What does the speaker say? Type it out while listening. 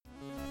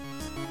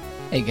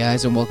Hey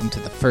guys, and welcome to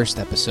the first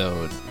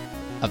episode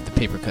of the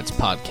Paper Cuts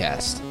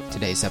podcast.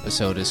 Today's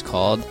episode is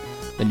called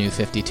The New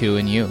 52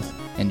 and You.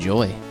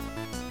 Enjoy.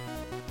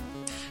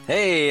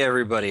 Hey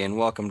everybody, and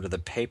welcome to the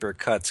Paper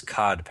Cuts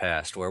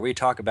Codcast, where we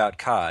talk about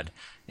COD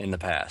in the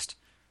past.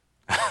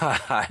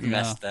 I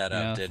messed that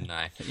up, didn't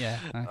I? Yeah.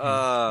 Okay.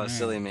 Oh,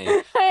 silly me.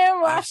 I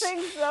am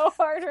laughing so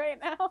hard right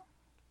now.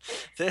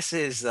 This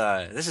is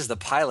the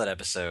pilot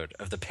episode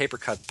of the Paper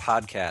Cut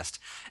podcast,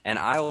 and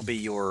I will be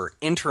your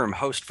interim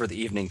host for the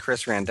evening,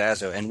 Chris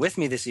Randazzo, and with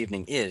me this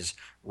evening is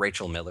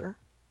Rachel Miller.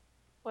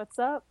 What's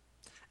up?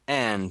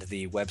 And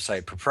the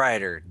website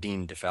proprietor,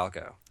 Dean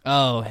DeFalco.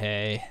 Oh,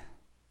 hey.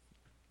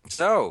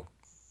 So,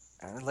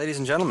 ladies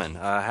and gentlemen,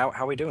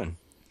 how we doing?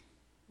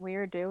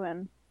 We're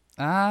doing.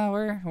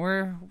 We're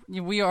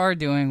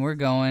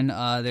going.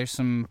 There's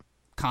some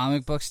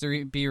comic books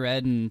to be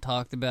read and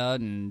talked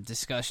about, and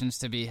discussions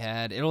to be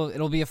had.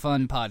 It'll be a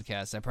fun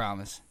podcast, I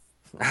promise.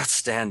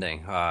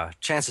 Outstanding.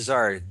 Chances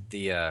are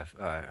the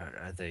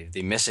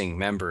missing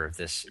member of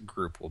this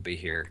group will be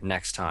here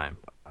next time.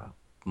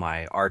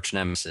 My arch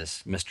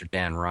nemesis, Mr.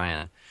 Dan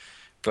Ryan.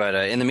 But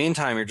in the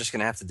meantime, you're just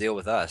going to have to deal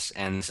with us,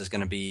 and this is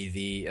going to be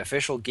the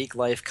official Geek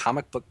Life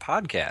comic book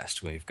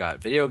podcast. We've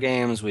got video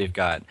games, we've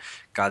got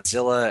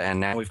Godzilla, and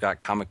now we've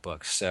got comic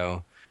books.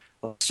 So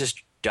let's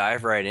just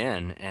dive right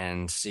in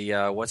and see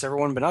what's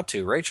everyone been up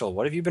to. Rachel,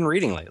 what have you been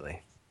reading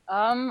lately?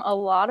 A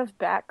lot of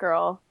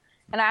Batgirl.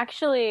 And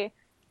actually,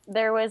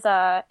 there was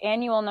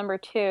annual number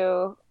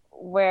 2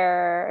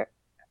 where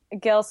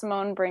Gail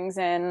Simone brings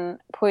in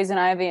Poison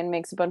Ivy and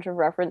makes a bunch of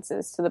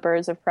references to the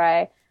Birds of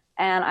Prey.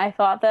 And I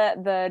thought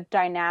that the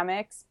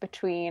dynamics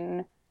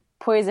between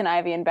Poison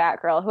Ivy and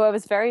Batgirl, who I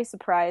was very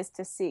surprised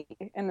to see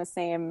in the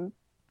same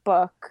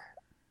book,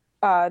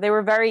 they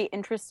were very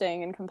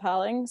interesting and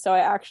compelling. So I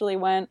actually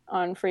went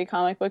on Free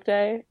Comic Book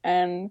Day,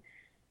 and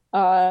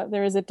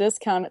there was a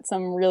discount at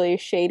some really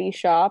shady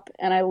shop,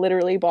 and I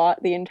literally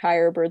bought the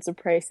entire Birds of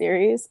Prey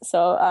series.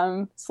 So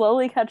I'm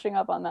slowly catching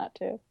up on that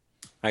too.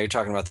 Now you're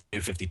talking about the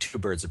New 52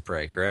 Birds of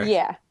Prey, correct?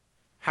 Yeah.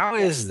 How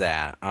is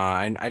that?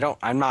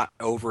 I'm not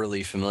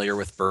overly familiar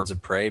with Birds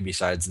of Prey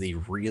besides the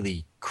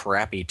really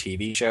crappy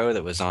TV show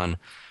that was on,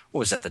 what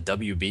was that, the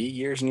WB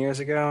years and years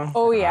ago?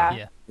 Oh,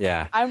 yeah.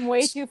 Yeah. I'm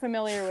way too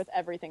familiar with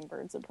everything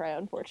Birds of Prey,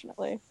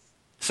 unfortunately.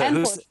 So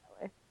Unfortunately.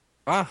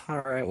 All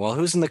right. Well,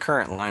 who's in the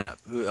current lineup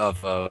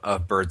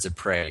of Birds of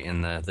Prey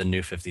in the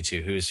New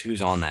 52?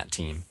 Who's on that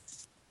team?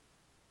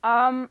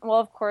 Well,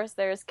 of course,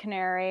 there's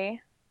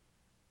Canary.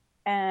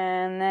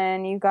 And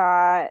then you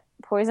got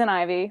Poison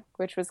Ivy,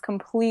 which was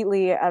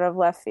completely out of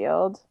left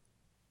field.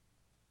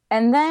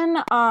 And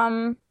then,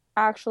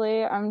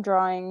 actually, I'm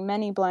drawing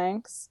many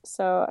blanks,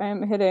 so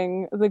I'm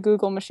hitting the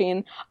Google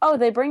machine. Oh,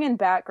 they bring in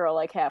Batgirl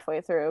like halfway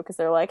through, because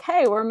they're like,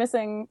 hey, we're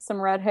missing some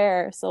red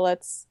hair, so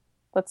let's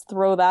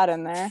throw that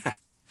in there.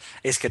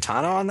 Is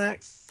Katana on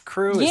that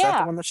crew? Is that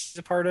the one that she's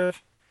a part of?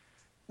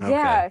 Okay.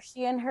 Yeah,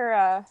 she and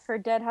her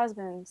dead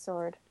husband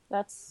sword.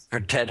 That's her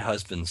dead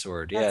husband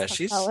sword. Yeah,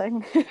 she's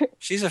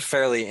a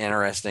fairly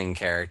interesting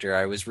character.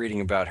 I was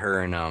reading about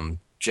her in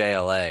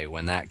JLA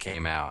when that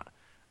came out,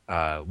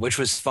 which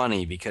was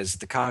funny because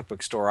the comic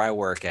book store I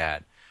work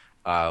at,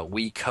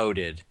 we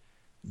coded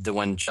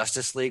when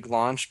Justice League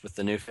launched with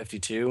the New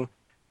 52.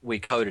 We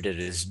coded it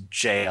as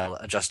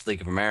Justice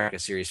League of America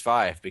Series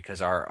 5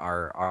 because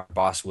our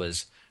boss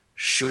was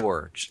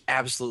sure, just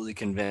absolutely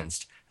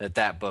convinced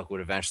that book would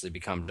eventually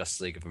become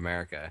Justice League of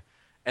America.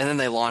 And then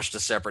they launched a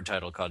separate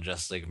title called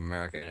Justice League of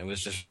America, and it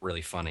was just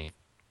really funny,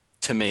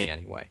 to me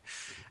anyway.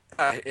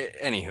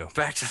 Anywho,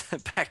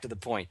 back to the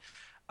point.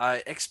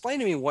 Explain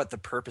to me what the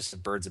purpose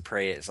of Birds of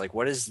Prey is. Like,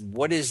 what does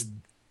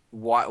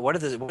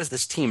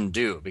this team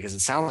do? Because it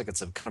sounds like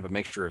it's a kind of a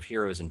mixture of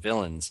heroes and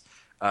villains,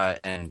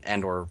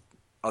 and or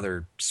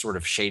other sort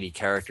of shady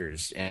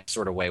characters in a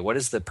sort of way. What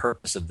is the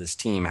purpose of this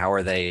team? How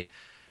are they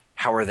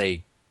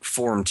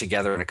formed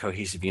together in a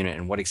cohesive unit,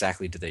 and what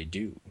exactly do they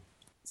do?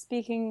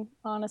 Speaking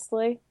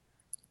honestly,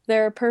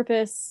 their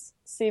purpose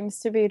seems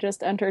to be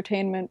just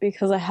entertainment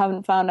because I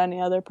haven't found any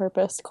other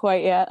purpose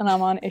quite yet, and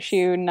I'm on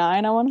issue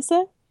 9, I want to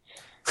say.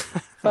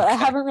 But I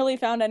haven't really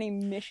found any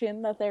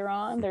mission that they're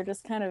on. They're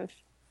just kind of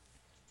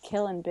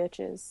killing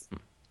bitches.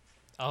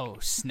 Oh,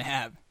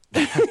 snap.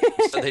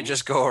 So they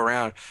just go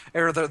around.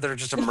 They're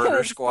just a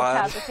murder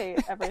squad.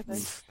 Decapitate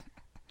everything.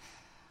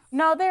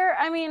 No,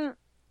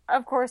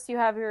 of course you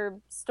have your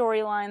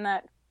storyline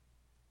that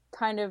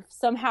kind of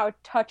somehow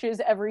touches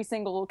every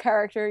single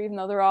character, even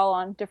though they're all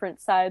on different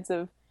sides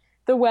of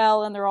the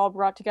well and they're all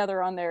brought together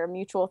on their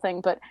mutual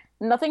thing. But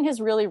nothing has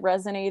really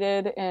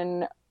resonated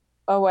in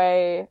a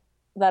way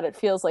that it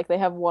feels like they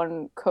have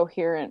one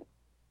coherent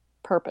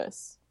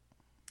purpose.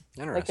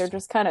 Like they're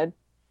just kind of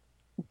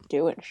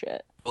doing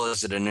shit. Well,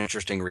 is it an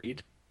interesting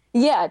read?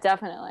 Yeah,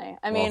 definitely.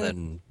 I mean,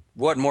 then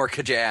what more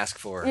could you ask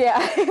for?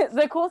 Yeah.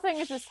 The cool thing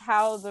is just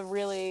how the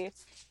really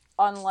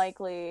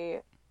unlikely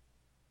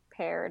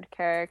paired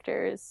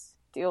characters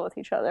deal with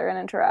each other and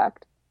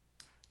interact.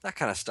 That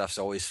kind of stuff's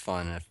always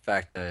fun. In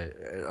fact,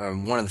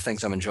 one of the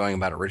things I'm enjoying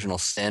about Original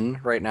Sin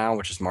right now,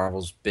 which is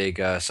Marvel's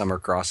big summer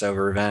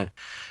crossover event,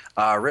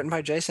 written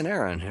by Jason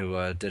Aaron,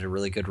 who did a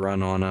really good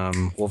run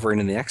on Wolverine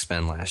and the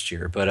X-Men last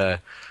year.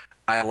 But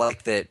I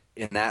like that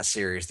in that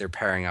series they're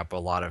pairing up a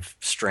lot of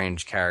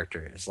strange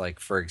characters. Like,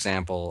 for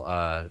example,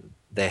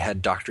 they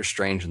had Doctor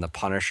Strange and the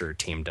Punisher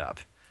teamed up,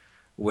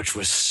 which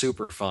was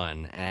super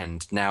fun.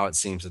 And now it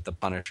seems that the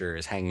Punisher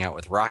is hanging out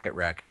with Rocket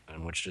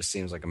Raccoon, which just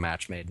seems like a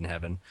match made in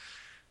heaven.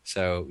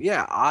 So,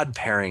 yeah, odd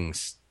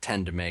pairings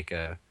tend to make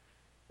a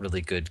really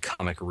good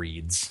comic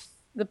reads.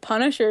 The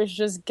Punisher is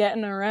just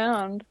getting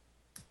around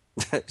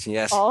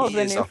Yes, all of he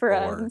the is new a whore.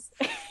 friends.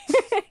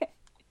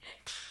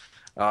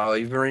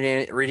 You've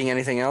been reading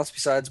anything else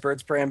besides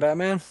Birds, Prey, and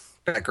Batman?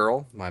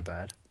 Batgirl, my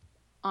bad.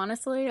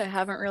 Honestly, I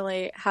haven't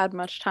really had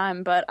much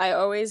time, but I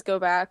always go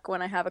back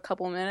when I have a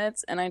couple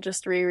minutes and I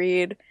just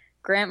reread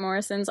Grant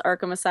Morrison's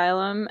Arkham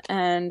Asylum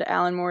and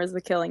Alan Moore's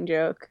The Killing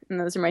Joke. And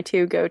those are my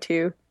two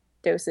go-to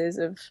doses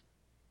of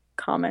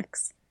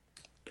comics.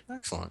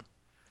 Excellent.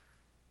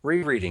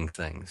 Rereading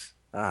things.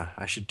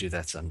 I should do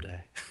that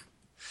someday.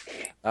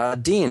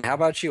 Dean, how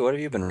about you? What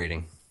have you been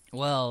reading?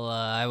 Well,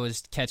 I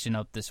was catching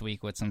up this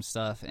week with some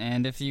stuff,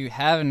 and if you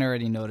haven't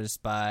already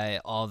noticed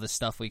by all the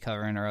stuff we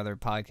cover in our other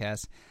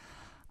podcasts,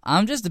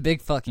 I'm just a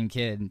big fucking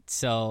kid.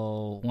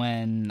 So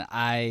when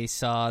I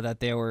saw that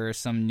there were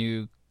some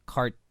new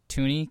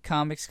cartoony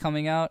comics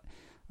coming out,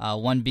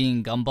 one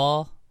being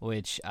Gumball,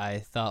 which I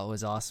thought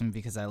was awesome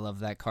because I love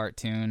that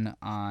cartoon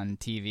on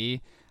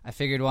TV, I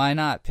figured why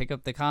not pick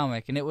up the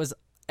comic, and it was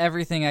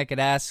everything I could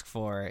ask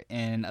for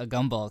in a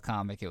Gumball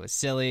comic. It was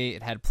silly,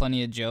 it had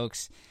plenty of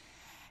jokes,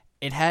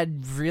 it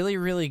had really,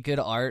 really good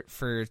art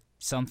for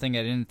something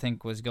I didn't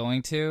think was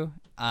going to.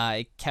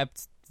 It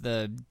kept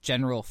the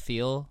general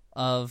feel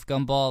of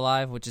Gumball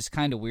alive, which is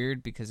kind of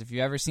weird because if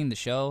you've ever seen the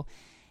show,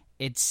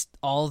 it's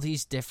all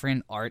these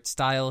different art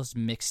styles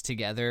mixed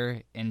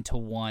together into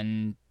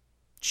one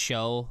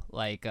show.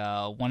 Like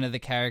one of the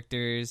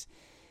characters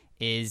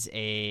is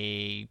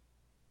a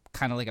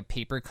kind of like a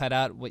paper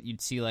cutout, what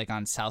you'd see like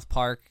on South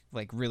Park,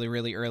 like really,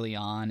 really early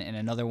on, and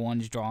another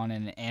one's drawn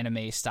in an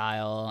anime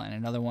style, and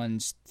another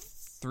one's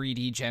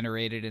 3D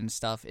generated and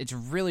stuff. It's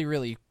really,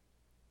 really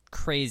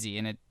crazy,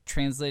 and it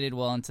translated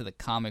well into the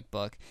comic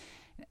book.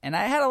 And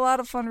I had a lot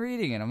of fun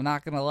reading it, I'm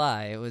not gonna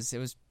lie. It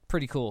was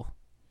pretty cool.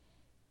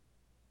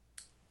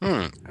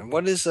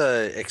 What is,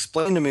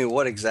 explain to me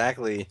what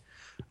exactly,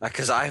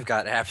 because I've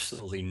got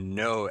absolutely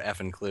no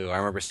effing clue. I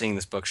remember seeing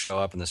this book show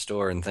up in the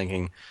store and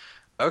thinking,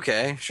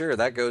 okay, sure,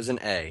 that goes in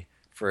A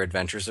for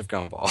Adventures of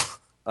Gumball.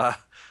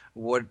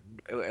 What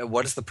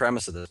is the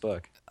premise of this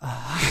book?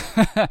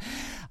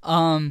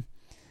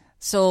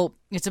 So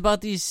it's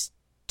about these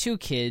two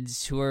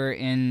kids who are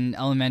in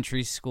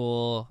elementary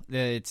school.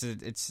 It's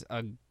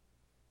a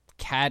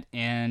cat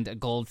and a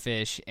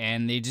goldfish,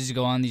 and they just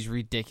go on these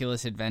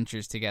ridiculous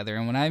adventures together.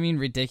 And when I mean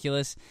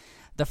ridiculous,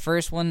 the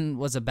first one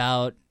was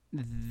about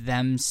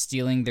them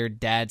stealing their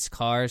dad's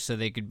car so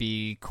they could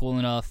be cool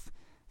enough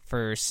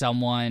for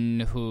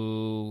someone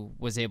who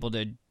was able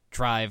to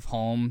drive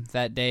home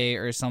that day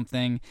or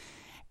something.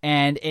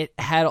 And it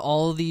had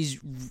all these,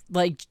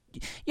 like,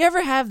 you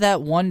ever have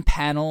that one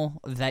panel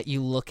that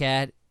you look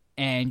at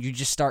and you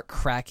just start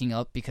cracking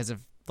up because of,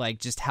 like,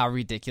 just how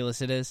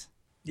ridiculous it is?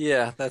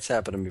 Yeah, that's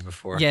happened to me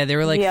before. Yeah, there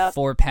were like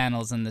 4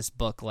 panels in this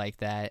book like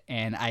that,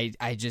 and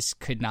I just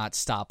could not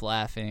stop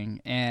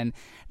laughing. And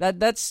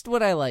that's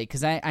what I like,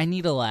 because I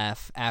need a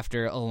laugh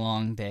after a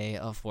long day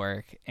of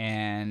work.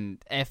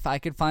 And if I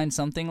could find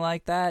something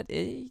like that,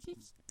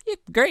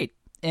 great.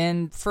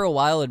 And for a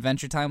while,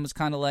 Adventure Time was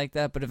kind of like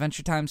that, but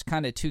Adventure Time's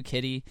kind of too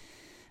kiddie.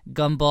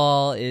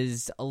 Gumball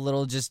is a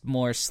little just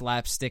more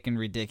slapstick and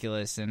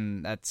ridiculous,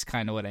 and that's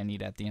kind of what I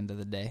need at the end of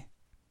the day.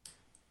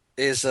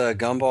 Is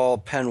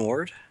Gumball Penn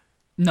Ward?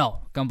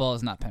 No, Gumball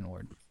is not Penn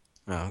Ward.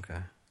 Oh, okay.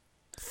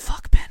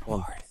 Fuck Penn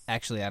Ward.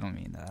 Actually, I don't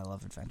mean that. I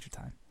love Adventure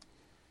Time.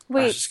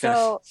 Wait,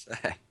 so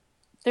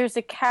there's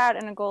a cat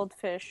and a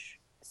goldfish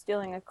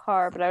stealing a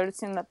car, but I would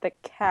assume that the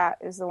cat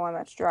is the one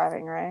that's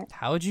driving, right?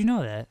 How would you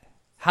know that?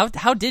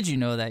 How did you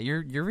know that?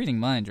 You're reading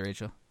minds,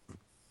 Rachel.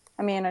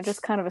 I mean, I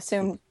just kind of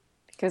assumed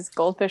because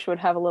goldfish would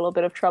have a little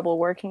bit of trouble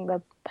working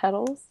the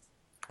pedals.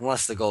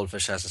 Unless the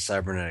goldfish has a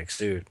cybernetic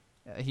suit.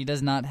 He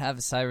does not have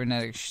a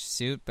cybernetic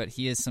suit, but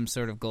he is some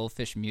sort of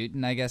goldfish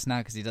mutant, I guess not,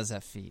 because he does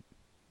have feet.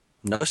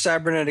 No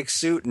cybernetic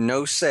suit,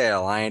 no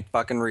sale. I ain't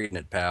fucking reading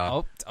it,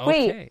 pal. Oh,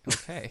 okay,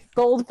 okay.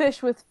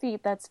 Goldfish with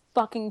feet, that's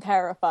fucking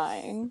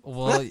terrifying.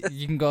 Well,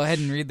 you can go ahead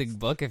and read the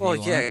book if you want.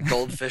 Well, yeah,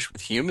 goldfish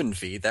with human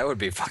feet, that would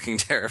be fucking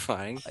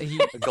terrifying.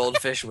 A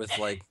goldfish with,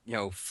 like,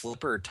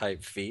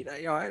 flipper-type feet.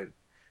 I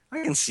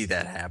can see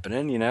that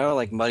happening,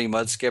 like Muddy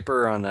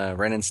Mudskipper on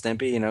Ren and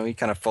Stimpy. He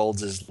kind of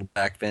folds his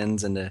back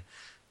fins into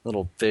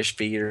little fish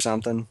feet or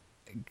something.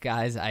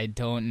 Guys, I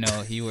don't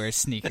know. He wears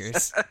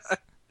sneakers.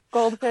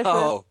 Goldfish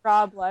with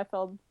Rob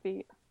Liefeld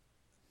feet.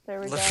 There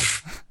we go.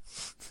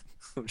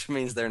 Which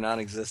means they're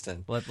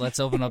non-existent. Let's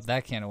open up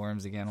that can of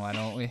worms again. Why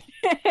don't we?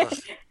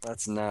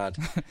 That's not.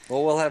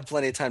 Well, we'll have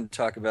plenty of time to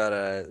talk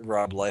about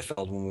Rob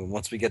Liefeld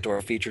once we get to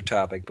our feature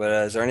topic. But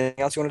is there anything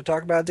else you want to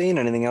talk about, Dean?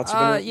 Anything else?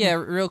 Yeah,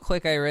 real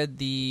quick. I read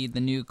the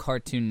new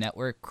Cartoon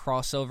Network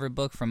crossover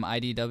book from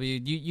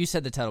IDW. You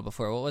said the title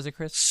before. What was it,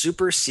 Chris?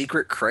 Super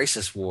Secret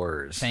Crisis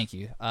Wars. Thank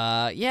you.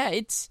 Yeah,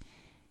 it's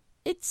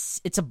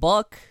a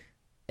book.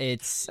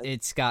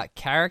 It's got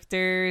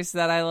characters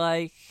that I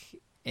like.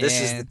 This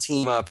is the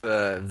team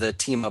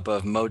up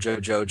of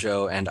Mojo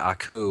Jojo and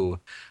Aku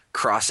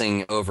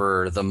crossing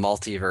over the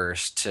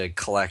multiverse to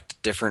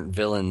collect different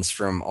villains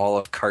from all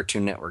of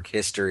Cartoon Network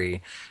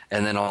history,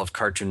 and then all of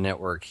Cartoon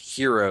Network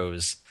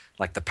heroes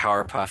like the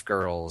Powerpuff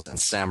Girls and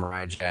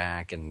Samurai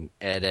Jack and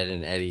Ed, Edd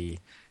and Eddy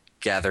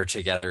gather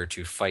together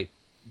to fight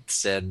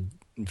said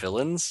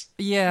villains.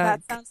 Yeah.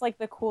 That sounds like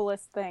the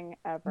coolest thing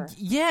ever.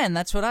 Yeah, and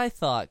that's what I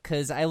thought,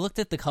 because I looked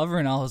at the cover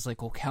and I was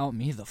like, well, count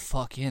me the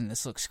fuck in.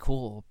 This looks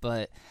cool.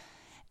 But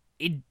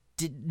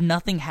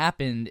nothing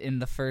happened in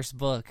the first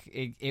book.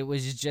 It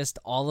was just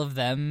all of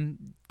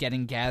them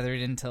getting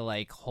gathered into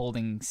like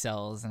holding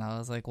cells, and I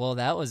was like, well,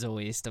 that was a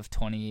waste of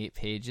 28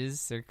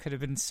 pages. There could have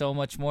been so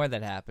much more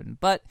that happened.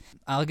 But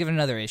I'll give it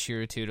another issue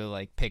or two to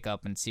like pick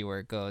up and see where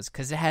it goes,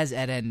 because it has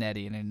Ed, Edd and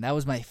Eddy in it, and that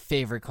was my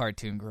favorite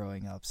cartoon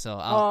growing up. So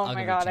I'll oh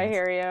my give god, it a I chance.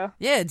 hear you.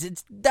 Yeah,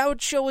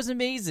 that show was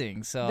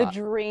amazing. So The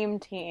Dream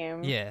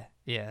Team. yeah.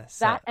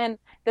 So. That and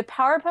the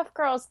Powerpuff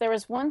Girls, there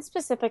was one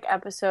specific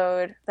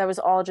episode that was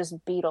all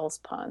just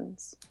Beatles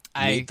puns.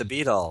 Meet the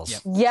Beatles.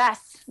 Yep.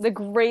 Yes, the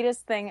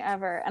greatest thing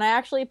ever. And I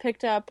actually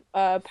picked up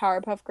a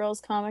Powerpuff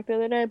Girls comic the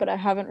other day, but I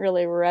haven't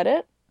really read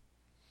it.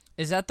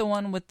 Is that the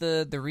one with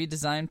the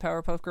redesigned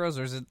Powerpuff Girls,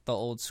 or is it the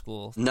old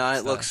school? No,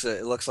 it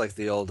stuff? looks like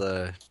the old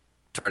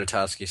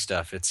Tartakovsky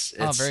stuff. It's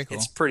very cool.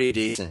 It's pretty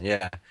decent.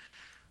 Yeah.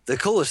 The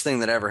coolest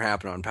thing that ever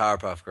happened on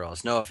Powerpuff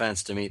Girls, no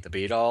offense to Meet the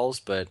Beatles,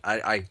 but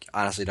I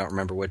honestly don't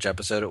remember which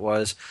episode it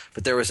was,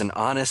 but there was an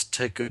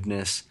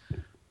honest-to-goodness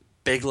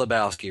Big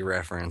Lebowski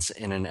reference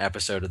in an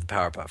episode of the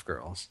Powerpuff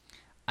Girls.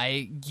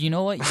 You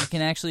know what? You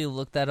can actually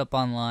look that up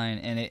online,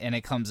 and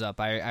it comes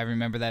up. I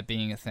remember that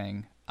being a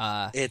thing.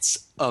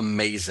 It's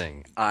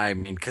amazing. I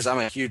mean, because I'm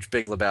a huge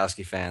Big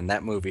Lebowski fan,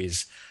 that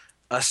movie's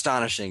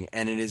astonishing,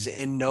 and it is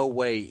in no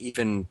way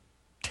even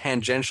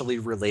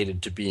tangentially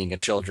related to being a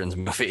children's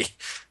movie.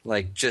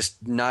 Like,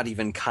 just not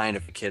even kind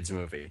of a kid's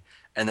movie.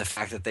 And the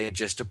fact that they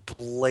just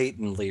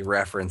blatantly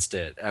referenced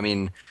it. I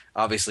mean,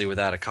 obviously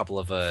without a couple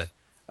of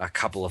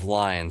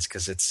lines,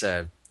 because it's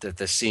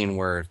the scene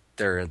where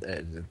they're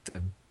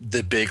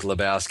the Big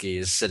Lebowski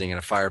is sitting in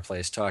a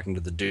fireplace talking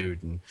to the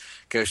dude and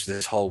goes through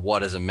this whole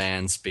 "what is a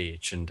man"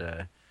 speech,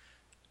 and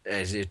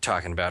as you're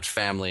talking about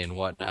family and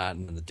whatnot,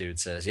 and the dude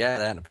says, "Yeah,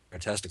 that and a pair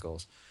of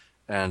testicles."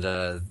 And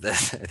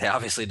they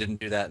obviously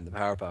didn't do that in the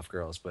Powerpuff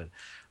Girls, but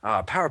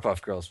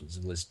Powerpuff Girls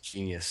was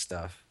genius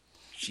stuff.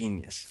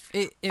 Genius.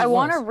 I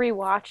want to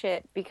rewatch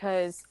it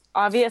because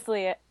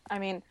obviously, I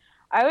mean,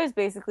 I was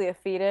basically a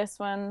fetus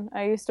when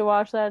I used to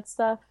watch that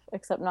stuff,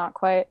 except not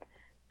quite.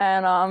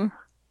 And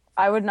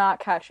I would not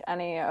catch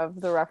any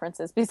of the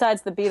references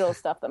besides the Beatles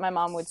stuff that my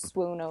mom would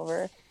swoon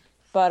over.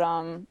 But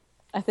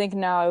I think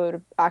now I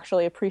would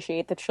actually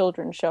appreciate the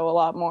children's show a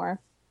lot more.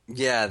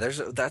 Yeah,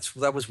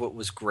 that was what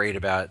was great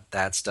about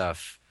that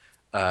stuff.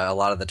 A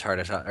lot of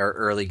the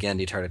early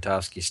Genndy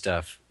Tartakovsky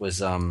stuff was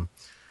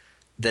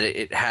that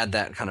it had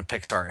that kind of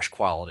Pixar-ish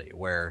quality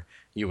where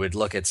you would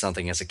look at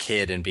something as a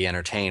kid and be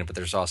entertained, but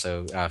there's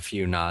also a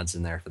few nods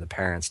in there for the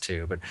parents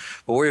too. But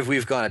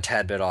we've gone a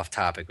tad bit off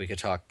topic. We could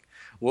talk.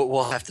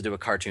 We'll have to do a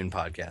cartoon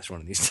podcast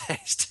one of these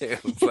days too.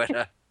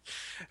 But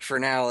for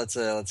now,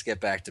 let's get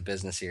back to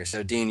business here.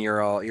 So, Dean,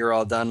 you're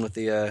all done with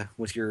the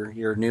with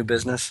your new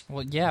business?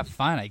 Well, yeah,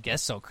 fine, I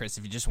guess so, Chris.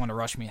 If you just want to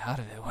rush me out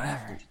of it,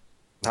 whatever.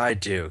 I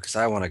do, because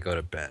I want to go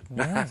to bed.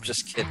 I'm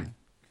just kidding.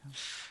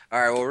 All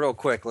right, well, real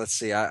quick, let's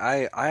see.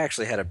 I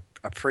actually had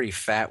a pretty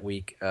fat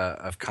week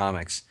of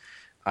comics.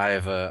 I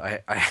have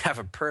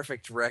a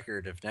perfect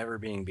record of never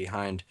being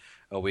behind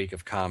a week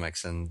of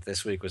comics, and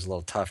this week was a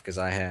little tough because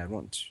I had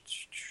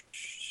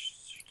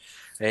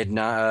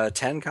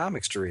 10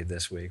 comics to read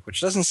this week,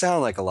 which doesn't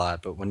sound like a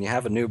lot, but when you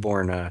have a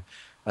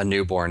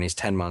newborn, he's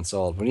 10 months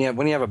old. When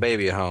you have a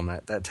baby at home,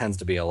 that tends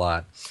to be a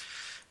lot.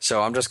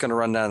 So I'm just going to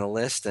run down the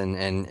list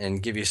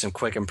and give you some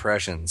quick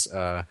impressions.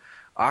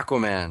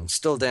 Aquaman,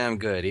 still damn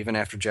good. Even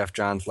after Jeff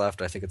Johns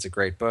left, I think it's a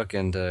great book,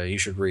 and you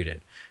should read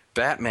it.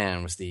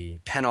 Batman was the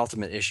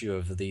penultimate issue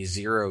of the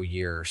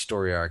 0-year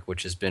story arc,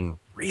 which has been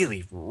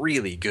really,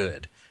 really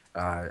good.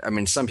 I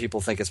mean, some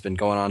people think it's been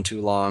going on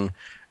too long.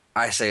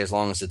 I say as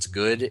long as it's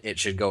good, it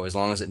should go as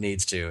long as it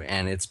needs to,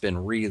 and it's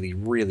been really,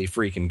 really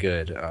freaking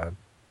good.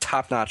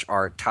 Top-notch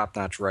art,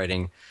 top-notch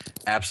writing.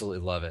 Absolutely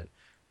love it.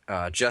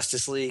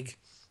 Justice League.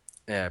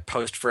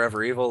 Post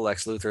Forever Evil,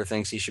 Lex Luthor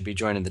thinks he should be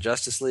joining the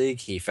Justice League.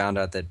 He found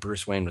out that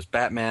Bruce Wayne was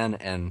Batman,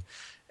 and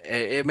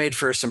it made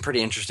for some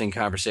pretty interesting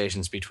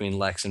conversations between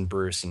Lex and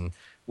Bruce, and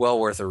well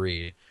worth a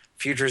read.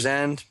 Future's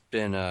End,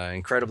 been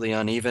incredibly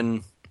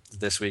uneven.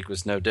 This week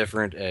was no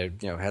different.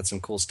 Had some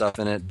cool stuff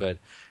in it, but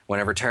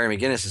whenever Terry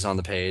McGinnis is on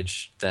the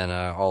page, then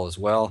all is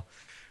well.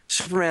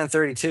 Superman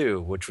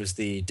 32, which was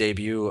the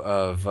debut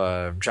of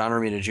John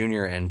Romita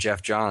Jr. and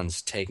Jeff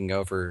Johns taking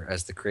over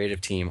as the creative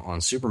team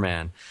on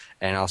Superman,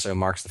 and also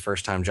marks the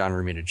first time John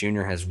Romita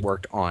Jr. has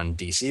worked on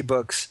DC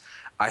books.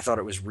 I thought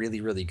it was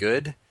really, really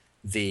good.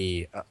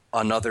 The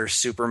Another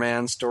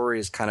Superman story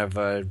is kind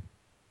of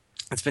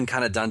it's been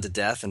kind of done to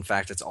death. In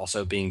fact, it's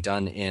also being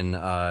done in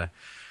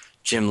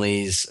Jim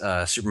Lee's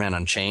Superman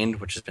Unchained,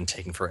 which has been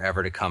taking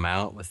forever to come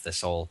out with this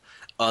whole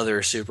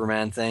other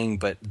Superman thing.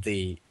 But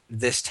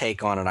this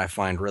take on it I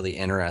find really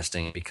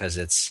interesting because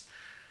it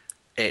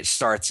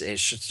starts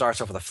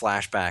off with a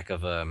flashback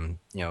of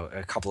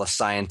a couple of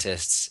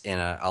scientists in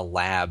a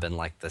lab in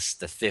like the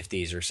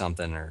 50s or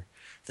something, or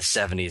the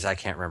 70s. I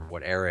can't remember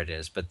what era it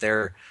is, but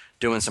they're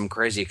doing some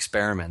crazy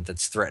experiment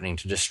that's threatening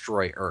to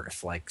destroy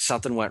Earth. Like,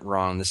 something went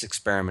wrong. This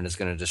experiment is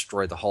going to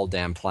destroy the whole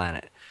damn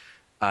planet.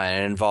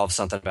 And it involves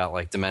something about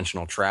like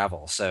dimensional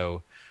travel.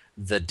 So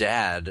the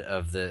dad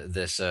of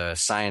this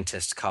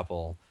scientist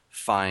couple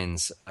found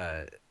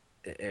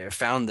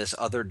this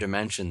other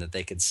dimension that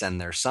they could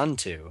send their son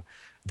to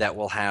that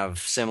will have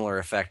similar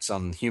effects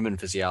on human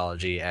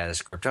physiology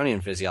as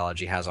Kryptonian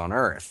physiology has on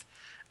Earth.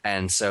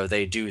 And so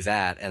they do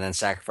that and then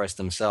sacrifice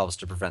themselves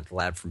to prevent the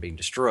lab from being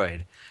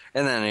destroyed.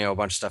 And then, a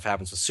bunch of stuff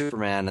happens with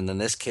Superman, and then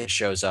this kid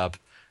shows up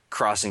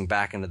crossing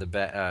back into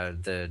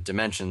the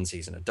dimensions.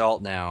 He's an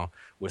adult now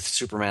with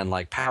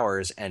Superman-like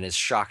powers and is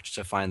shocked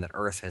to find that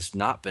Earth has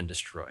not been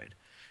destroyed.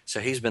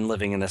 So he's been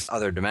living in this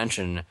other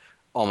dimension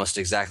almost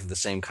exactly the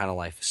same kind of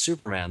life as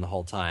Superman the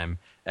whole time,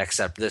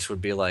 except this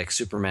would be like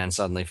Superman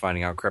suddenly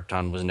finding out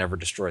Krypton was never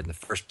destroyed in the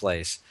first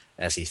place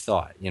as he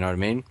thought. You know what I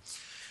mean?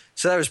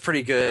 So that was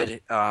pretty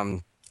good.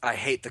 I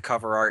hate the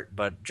cover art,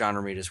 but John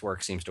Romita's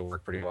work seems to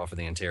work pretty well for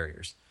the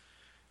interiors.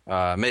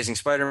 Amazing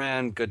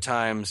Spider-Man, good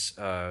times,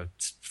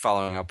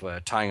 tying up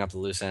the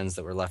loose ends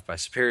that were left by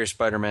Superior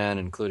Spider-Man,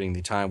 including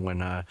the time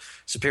when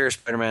Superior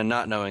Spider-Man,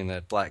 not knowing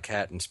that Black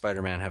Cat and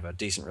Spider-Man have a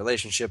decent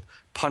relationship,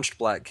 punched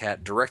Black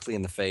Cat directly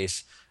in the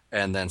face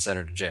and then sent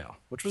her to jail,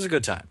 which was a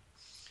good time.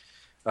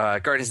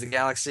 Guardians of the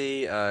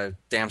Galaxy,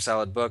 damn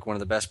solid book, one of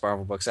the best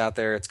Marvel books out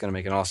there. It's going to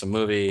make an awesome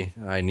movie.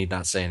 I need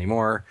not say any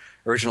more.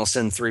 Original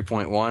Sin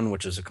 3.1,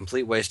 which was a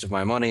complete waste of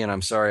my money, and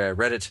I'm sorry I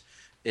read it.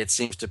 It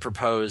seems to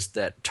propose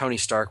that Tony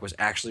Stark was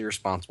actually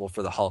responsible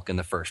for the Hulk in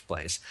the first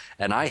place.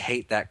 And I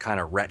hate that kind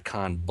of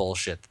retcon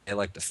bullshit they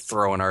like to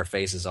throw in our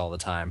faces all the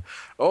time.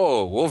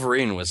 Oh,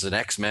 Wolverine was an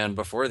X-Men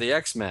before the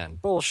X-Men.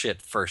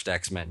 Bullshit, first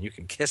X-Men. You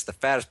can kiss the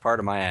fattest part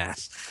of my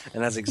ass.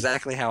 And that's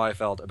exactly how I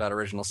felt about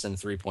Original Sin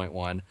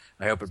 3.1.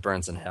 I hope it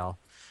burns in hell.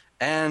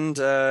 And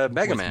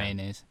Mega Man.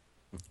 Mayonnaise.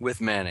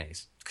 With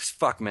mayonnaise. Because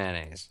fuck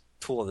mayonnaise.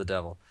 Tool of the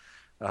devil.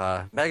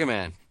 Mega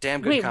Man. Damn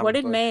good comic Wait, what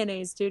did book.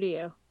 mayonnaise do to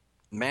you?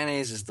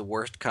 Mayonnaise is the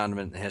worst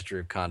condiment in the history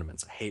of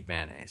condiments. I hate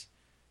mayonnaise.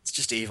 It's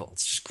just evil.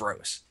 It's just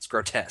gross. It's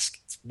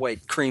grotesque. It's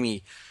white,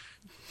 creamy,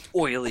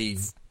 oily,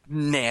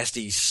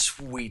 nasty,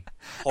 sweet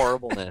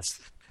horribleness.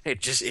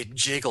 It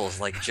jiggles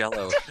like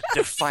Jell-O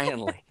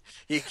defiantly.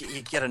 You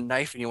get a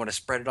knife and you want to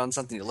spread it on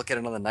something. You look at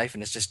another knife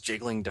and it's just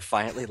jiggling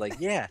defiantly. Like,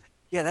 yeah,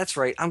 that's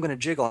right. I'm going to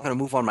jiggle. I'm going to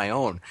move on my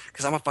own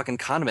because I'm a fucking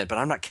condiment, but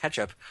I'm not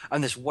ketchup.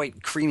 I'm this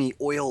white, creamy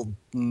oil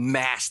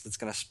mass that's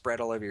going to spread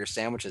all over your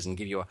sandwiches and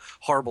give you a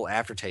horrible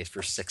aftertaste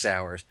for 6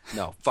 hours.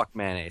 No, fuck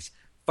mayonnaise.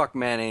 Fuck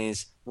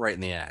mayonnaise right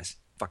in the ass.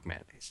 Fuck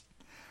mayonnaise.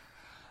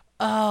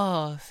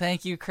 Oh,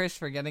 thank you, Chris,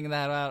 for getting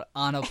that out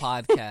on a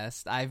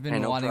podcast. I've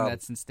been wanting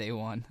that since day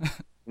one.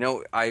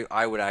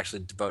 I would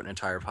actually devote an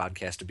entire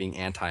podcast to being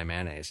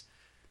anti-mayonnaise.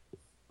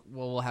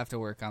 Well, we'll have to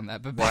work on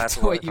that. But back to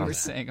what you were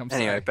saying.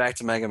 Anyway, back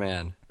to Mega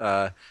Man.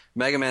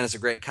 Mega Man is a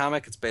great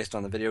comic. It's based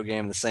on the video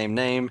game the same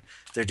name.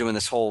 They're doing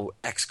this whole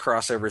X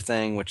crossover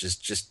thing, which is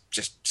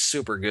just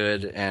super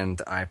good,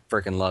 and I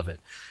freaking love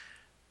it.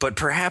 But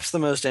perhaps the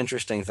most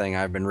interesting thing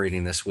I've been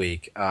reading this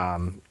week,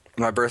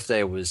 my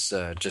birthday was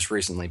just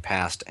recently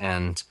passed,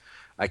 and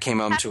I came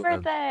home to Happy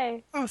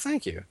birthday! Oh,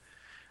 thank you.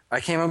 I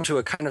came home to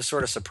a kind of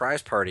sort of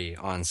surprise party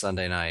on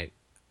Sunday night.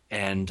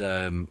 And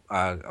a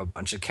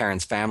bunch of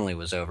Karen's family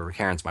was over.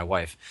 Karen's my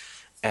wife.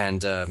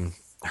 And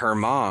her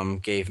mom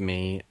gave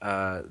me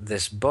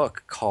this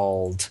book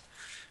called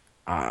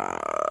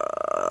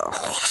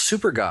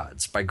Super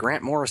Gods by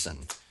Grant Morrison.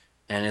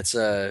 And it's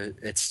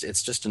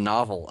just a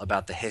novel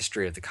about the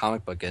history of the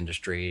comic book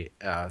industry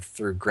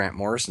through Grant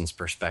Morrison's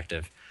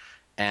perspective.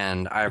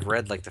 And I've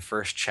read like the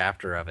first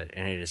chapter of it,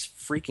 and it is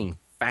freaking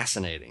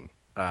fascinating.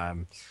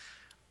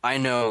 I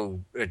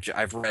know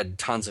I've read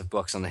tons of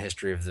books on the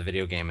history of the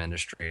video game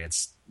industry.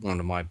 It's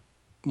one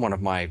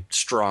of my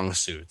strong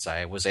suits.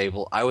 I was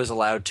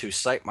allowed to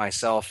cite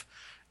myself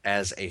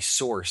as a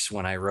source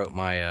when I wrote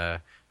my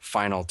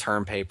final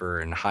term paper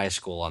in high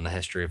school on the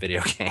history of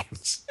video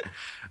games,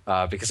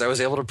 because I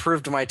was able to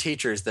prove to my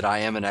teachers that I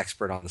am an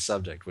expert on the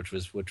subject, which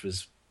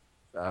was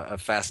a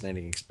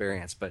fascinating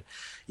experience. But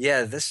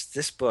yeah,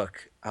 this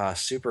book,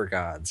 Super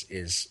Gods,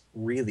 is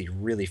really,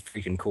 really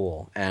freaking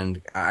cool.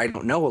 And I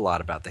don't know a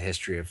lot about the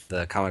history of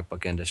the comic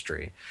book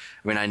industry.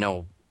 I mean, I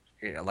know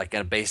like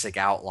a basic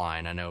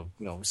outline. I know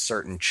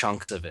certain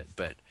chunks of it,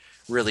 but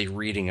really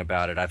reading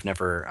about it. I've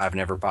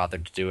never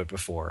bothered to do it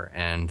before,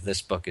 and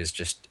this book is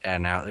just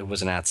it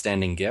was an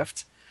outstanding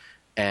gift,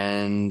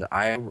 and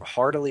I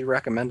heartily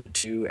recommend it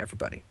to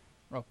everybody.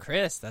 Well,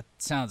 Chris, that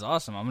sounds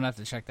awesome. I'm gonna have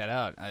to check that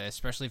out,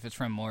 especially if it's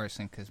from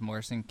Morrison, because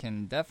Morrison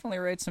can definitely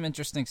write some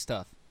interesting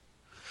stuff.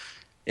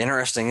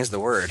 Interesting is the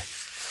word.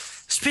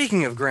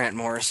 Speaking of Grant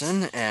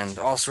Morrison and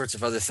all sorts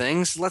of other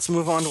things, let's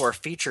move on to our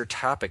feature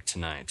topic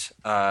tonight,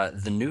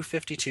 The New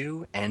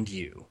 52 and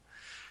You.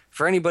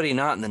 For anybody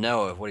not in the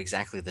know of what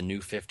exactly The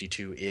New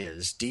 52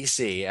 is,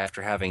 DC,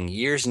 after having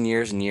years and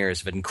years and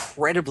years of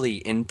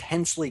incredibly,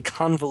 intensely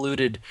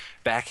convoluted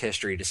back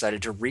history,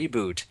 decided to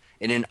reboot,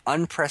 in an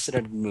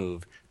unprecedented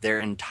move, their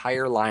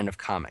entire line of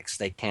comics.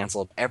 They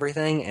canceled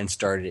everything and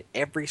started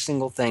every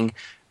single thing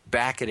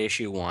back at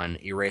issue 1,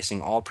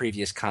 erasing all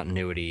previous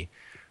continuity,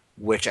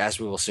 which, as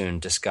we will soon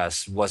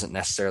discuss, wasn't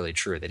necessarily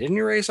true. They didn't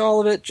erase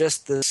all of it,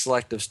 just the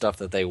selective stuff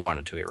that they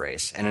wanted to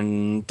erase.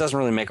 And it doesn't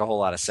really make a whole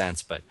lot of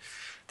sense, but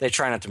they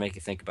try not to make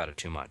you think about it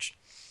too much.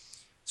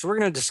 So we're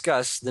going to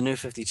discuss the New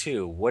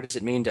 52. What does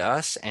it mean to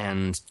us,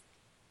 and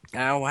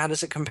how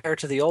does it compare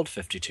to the old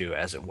 52,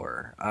 as it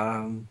were?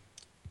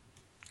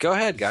 Go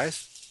ahead, guys.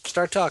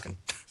 Start talking.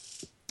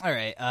 All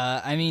right.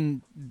 I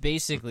mean,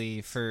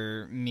 basically,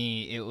 for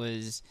me, it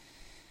was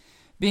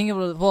being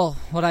able to, well,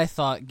 what I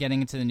thought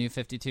getting into the New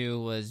 52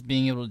 was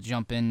being able to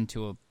jump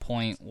into a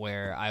point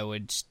where I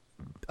would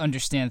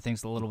understand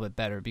things a little bit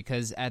better,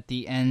 because at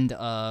the end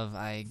of,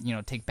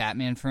 take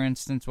Batman, for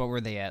instance, what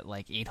were they at,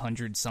 like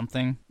 800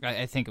 something?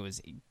 I think it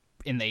was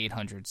in the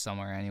 800s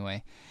somewhere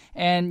anyway.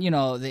 And,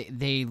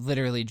 they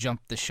literally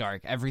jumped the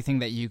shark. Everything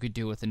that you could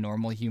do with a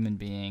normal human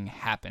being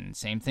happened.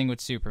 Same thing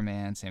with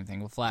Superman, same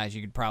thing with Flash.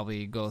 You could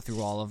probably go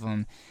through all of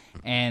them,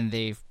 and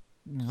they've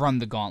run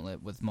the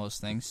gauntlet with most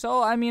things.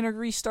 So, I mean, a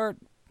restart,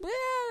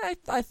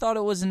 I thought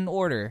it was in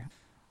order.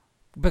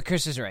 But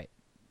Chris is right.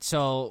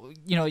 So,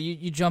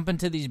 you jump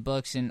into these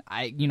books, and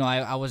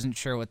I wasn't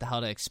sure what the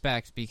hell to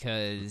expect,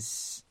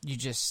 because you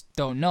just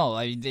don't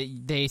know.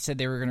 They said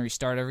they were going to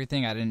restart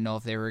everything. I didn't know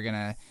if they were going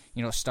to,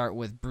 start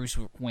with Bruce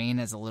Wayne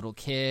as a little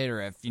kid,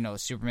 or if,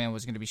 Superman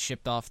was going to be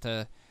shipped off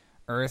to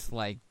Earth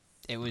like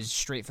it was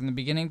straight from the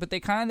beginning. But they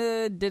kind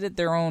of did it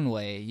their own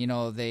way.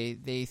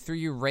 They threw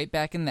you right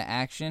back into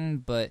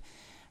action, but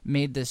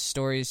made the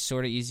stories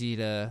sort of easy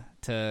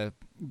to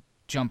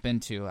jump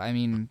into. I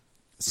mean,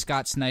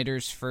 Scott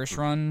Snyder's first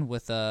run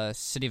with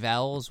City of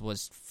Owls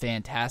was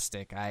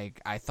fantastic.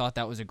 I thought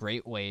that was a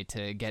great way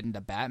to get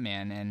into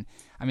Batman, and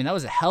I mean, that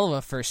was a hell of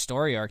a first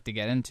story arc to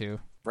get into.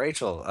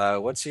 Rachel,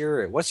 what's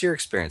your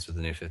experience with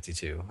the New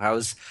 52?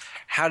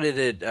 How did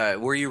it?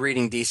 Were you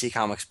reading DC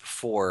Comics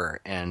before,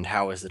 and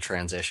how was the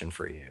transition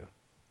for you?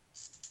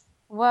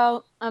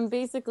 Well, I'm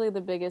basically the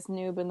biggest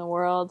noob in the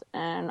world,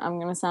 and I'm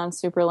going to sound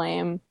super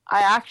lame. I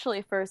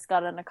actually first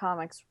got into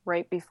comics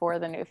right before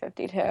the New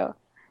 52.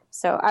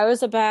 So I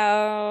was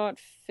about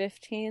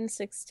 15,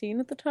 16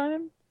 at the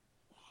time.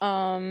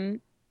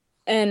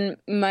 And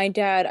my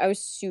dad, I was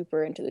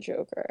super into the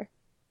Joker,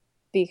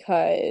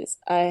 because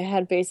I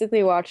had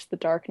basically watched The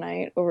Dark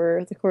Knight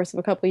over the course of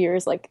a couple of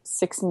years like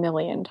 6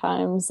 million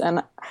times,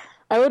 and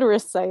I would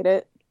recite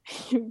it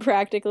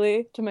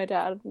practically to my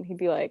dad, and he'd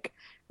be like,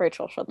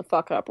 "Rachel, shut the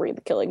fuck up, read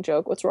The Killing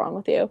Joke, what's wrong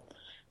with you?"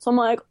 So I'm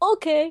like,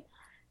 okay.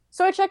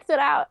 So I checked it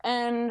out,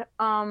 and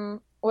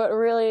what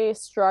really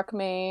struck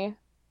me,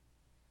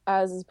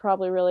 as is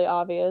probably really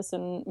obvious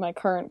in my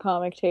current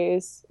comic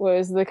taste,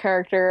 was the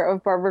character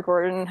of Barbara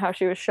Gordon and how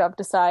she was shoved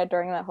aside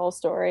during that whole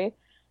story.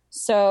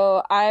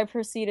 So I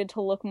proceeded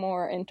to look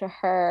more into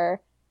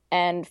her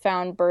and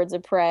found Birds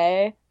of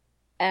Prey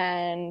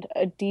and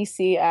a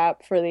DC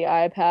app for the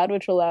iPad,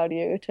 which allowed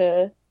you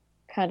to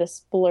kind of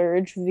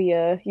splurge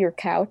via your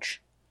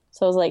couch.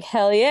 So I was like,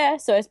 hell yeah.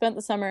 So I spent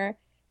the summer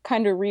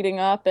kind of reading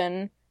up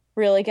and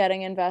really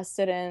getting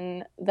invested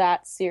in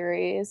that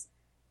series.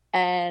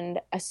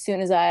 And as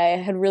soon as I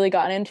had really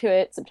gotten into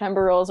it,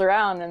 September rolls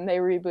around and they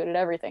rebooted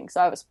everything.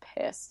 So I was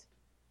pissed.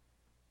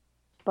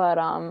 But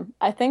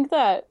I think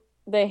that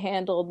they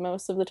handled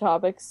most of the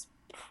topics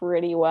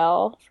pretty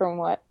well from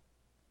what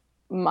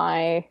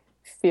my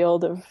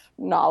field of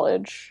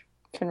knowledge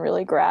can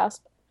really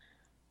grasp.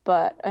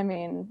 But, I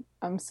mean,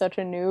 I'm such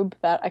a noob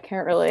that I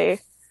can't really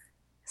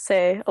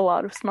say a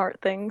lot of smart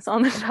things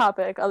on the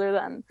topic, other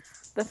than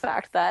the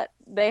fact that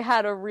they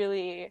had a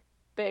really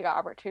big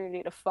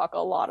opportunity to fuck a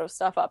lot of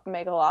stuff up and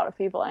make a lot of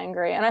people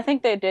angry. And I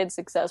think they did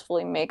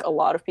successfully make a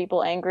lot of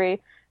people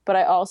angry. But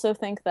I also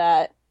think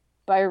that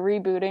by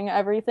rebooting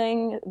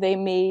everything, they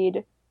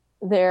made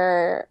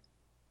their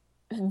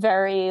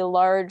very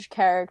large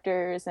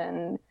characters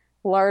and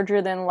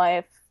larger than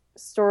life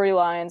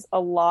storylines a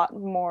lot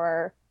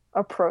more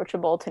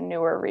approachable to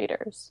newer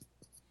readers.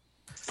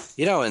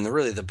 And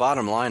the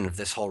bottom line of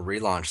this whole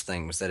relaunch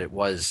thing was that it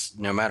was,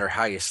 no matter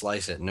how you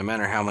slice it, no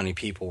matter how many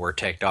people were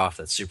ticked off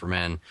that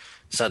Superman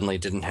suddenly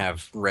didn't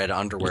have red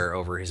underwear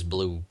over his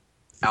blue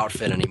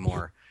outfit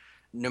anymore,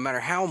 no matter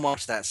how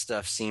much that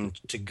stuff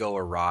seemed to go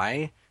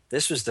awry,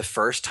 this was the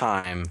first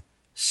time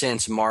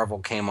since Marvel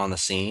came on the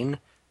scene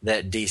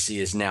that DC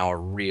is now a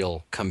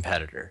real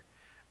competitor.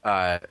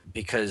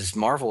 Because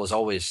Marvel is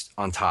always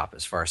on top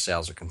as far as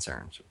sales are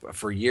concerned.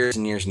 For years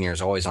and years and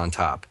years, always on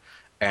top.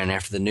 And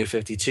after the New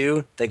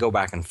 52, they go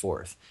back and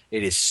forth.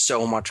 It is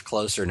so much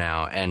closer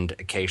now, and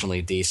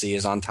occasionally DC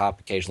is on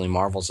top, occasionally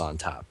Marvel's on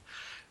top.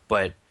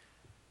 But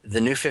the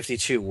New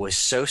 52 was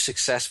so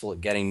successful at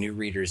getting new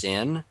readers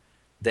in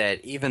that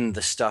even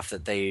the stuff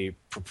that they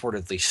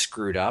purportedly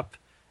screwed up,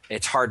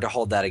 it's hard to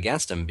hold that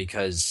against them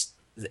because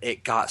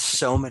it got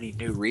so many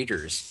new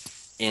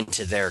readers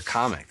into their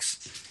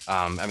comics.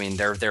 I mean,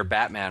 their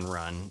Batman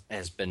run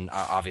has been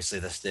obviously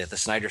the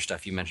Snyder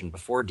stuff you mentioned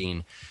before,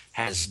 Dean,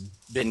 has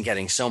been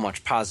getting so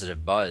much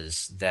positive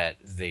buzz that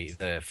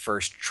the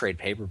first trade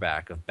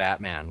paperback of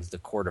Batman, The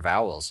Court of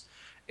Owls,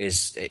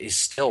 is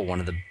still one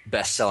of the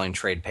best-selling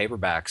trade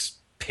paperbacks,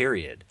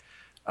 period.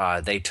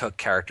 They took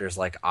characters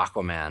like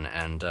Aquaman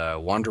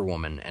and Wonder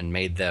Woman and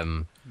made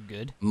them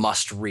good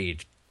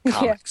must-read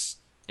comics.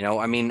 You know,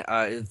 I mean,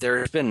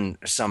 there's been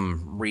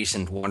some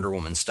recent Wonder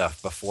Woman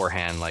stuff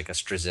beforehand, like a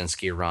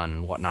Straczynski run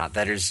and whatnot.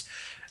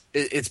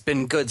 It's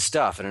been good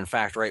stuff. And in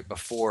fact, right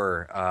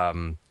before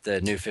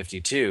the New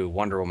 52,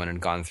 Wonder Woman had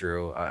gone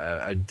through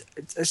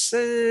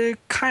a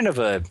kind of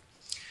a,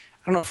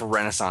 I don't know if a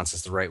renaissance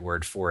is the right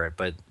word for it,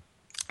 but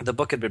the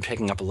book had been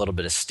picking up a little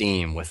bit of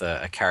steam with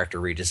a character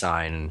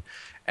redesign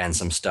and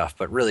some stuff.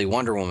 But really,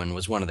 Wonder Woman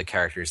was one of the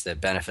characters that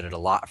benefited a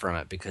lot from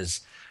it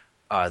because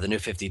the New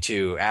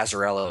 52,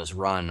 Azzarello's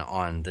run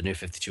on the New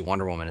 52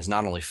 Wonder Woman is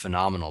not only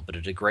phenomenal, but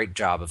it did a great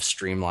job of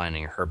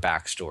streamlining her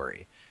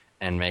backstory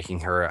and making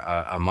her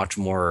a much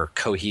more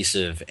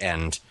cohesive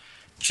and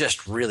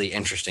just really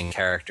interesting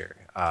character.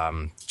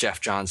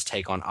 Jeff Johns'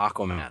 take on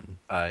Aquaman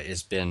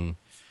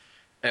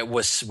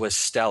was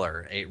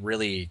stellar. It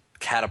really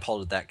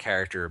catapulted that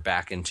character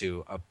back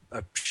into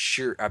a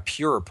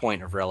pure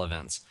point of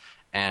relevance.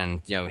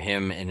 And you know,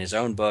 him in his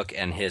own book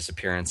and his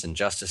appearance in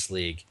Justice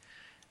League,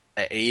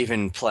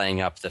 even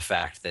playing up the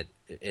fact that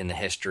in the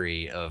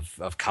history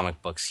of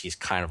comic books, he's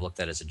kind of looked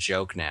at as a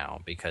joke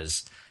now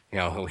because, you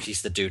know,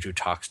 he's the dude who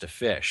talks to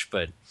fish.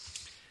 But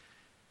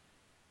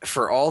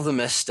for all the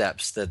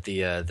missteps that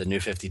the New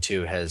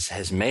 52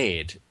 has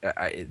made,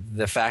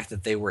 the fact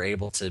that they were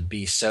able to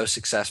be so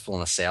successful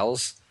in a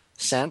sales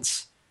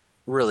sense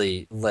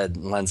really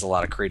lends a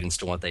lot of credence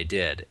to what they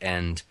did.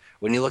 And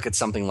when you look at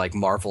something like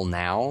Marvel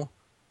Now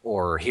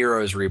or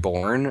Heroes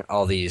Reborn,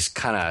 all these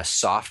kind of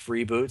soft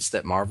reboots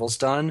that Marvel's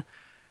done,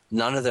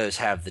 none of those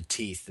have the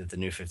teeth that the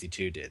New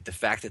 52 did. The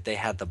fact that they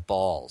had the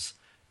balls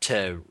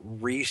to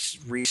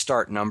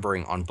restart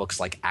numbering on books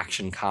like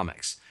Action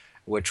Comics,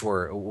 which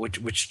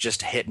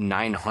just hit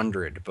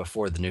 900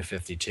 before the New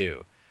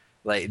 52.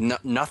 Like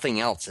nothing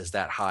else is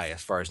that high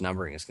as far as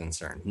numbering is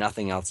concerned.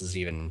 Nothing else is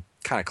even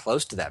kind of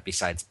close to that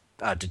besides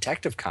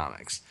Detective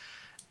Comics.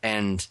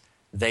 And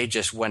they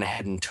just went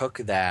ahead and took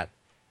that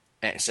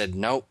and said,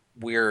 nope,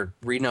 we're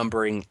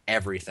renumbering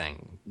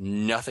everything.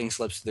 Nothing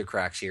slips through the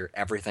cracks here.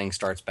 Everything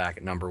starts back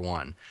at number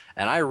one.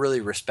 And I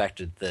really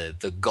respected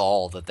the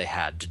gall that they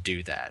had to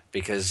do that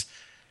because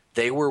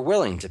they were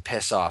willing to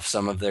piss off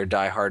some of their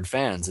diehard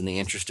fans in the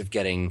interest of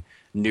getting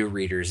new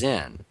readers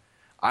in.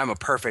 I'm a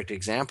perfect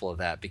example of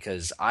that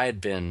because I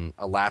had been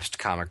a lapsed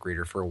comic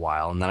reader for a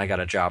while, and then I got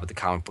a job at the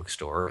comic book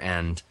store,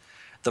 and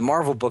the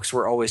Marvel books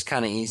were always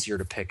kind of easier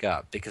to pick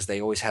up because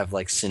they always have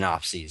like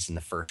synopses in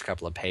the first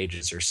couple of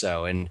pages or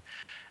so,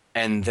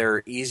 and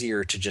they're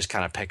easier to just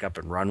kind of pick up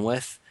and run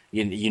with.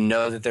 You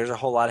know that there's a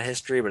whole lot of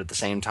history, but at the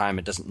same time,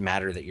 it doesn't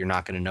matter that you're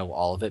not going to know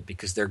all of it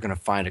because they're going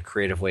to find a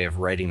creative way of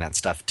writing that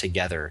stuff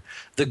together.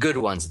 The good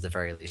ones, at the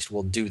very least,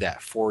 will do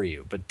that for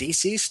you. But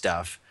DC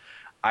stuff,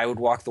 I would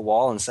walk the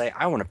wall and say,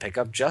 I want to pick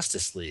up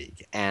Justice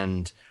League.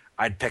 And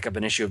I'd pick up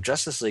an issue of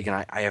Justice League,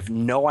 and I have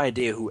no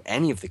idea who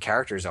any of the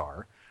characters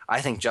are. I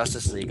think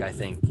Justice League,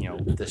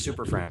 the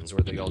Super Friends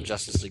or the old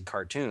Justice League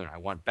cartoon. I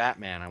want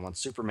Batman, I want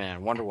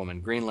Superman, Wonder Woman,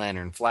 Green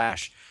Lantern,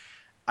 Flash.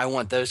 I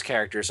want those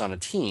characters on a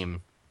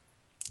team.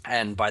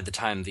 And by the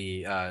time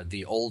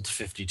the old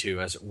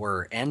 52, as it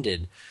were,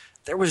 ended,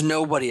 there was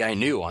nobody I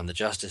knew on the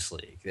Justice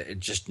League.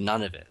 Just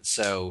none of it.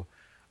 So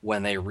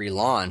when they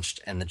relaunched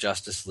and the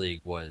Justice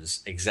League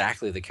was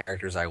exactly the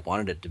characters I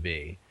wanted it to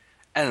be,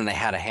 and then they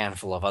had a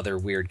handful of other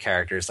weird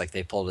characters, like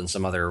they pulled in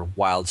some other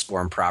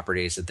Wildstorm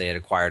properties that they had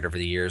acquired over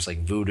the years,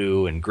 like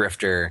Voodoo and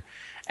Grifter,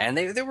 and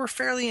they were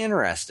fairly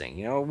interesting.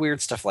 You know,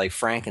 weird stuff like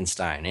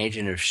Frankenstein,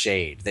 Agent of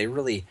Shade. They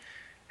really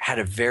had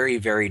a very,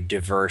 very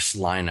diverse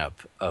lineup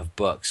of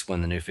books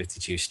when the New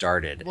 52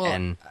 started. Well,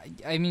 and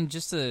I mean,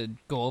 just to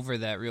go over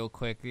that real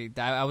quick,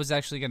 I was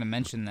actually going to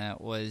mention that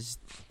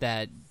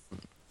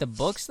the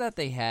books that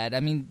they had,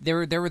 I mean, there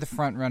were the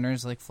front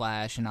runners like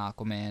Flash and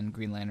Aquaman,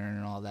 Green Lantern,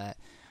 and all that.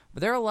 But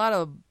there are a lot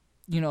of,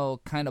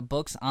 kind of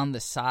books on the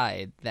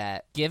side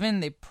that, given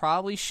they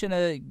probably should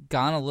have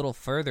gone a little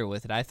further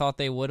with it. I thought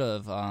they would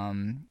have.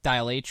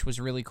 Dial H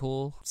was really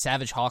cool.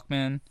 Savage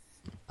Hawkman.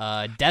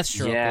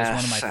 Deathstroke was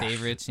one of my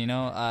favorites.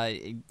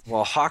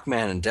 Well,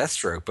 Hawkman and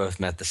Deathstroke both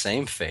met the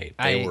same fate.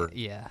 I know.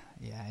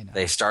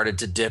 They started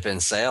to dip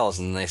in sales,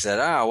 and they said,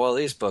 "Oh, well,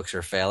 these books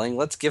are failing.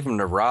 Let's give them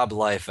to Rob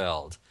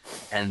Liefeld."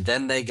 And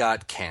then they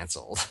got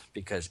canceled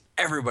because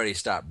everybody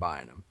stopped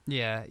buying them.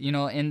 Yeah,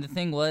 and the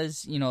thing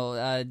was,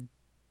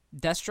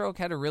 Deathstroke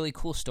had a really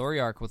cool story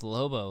arc with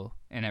Lobo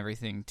and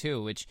everything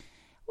too, which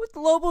with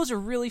Lobo's a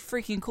really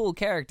freaking cool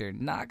character,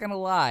 not gonna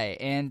lie.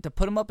 And to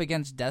put him up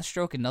against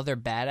Deathstroke, another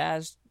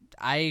badass,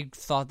 I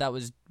thought that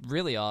was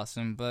really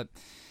awesome. But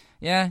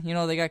yeah,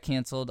 they got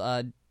canceled.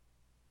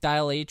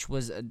 Dial H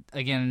was,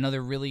 again,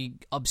 another really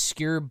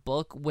obscure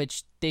book,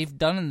 which they've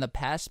done in the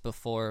past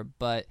before,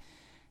 but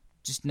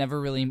just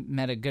never really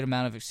met a good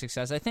amount of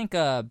success. I think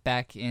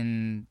back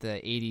in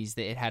the 80s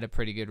it had a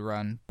pretty good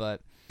run,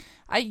 but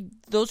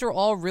those are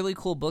all really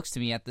cool books to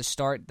me at the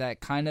start that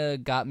kind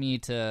of got me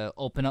to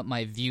open up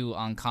my view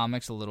on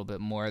comics a little bit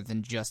more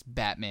than just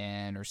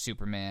Batman or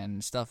Superman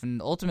and stuff,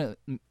 and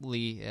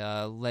ultimately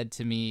led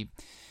to me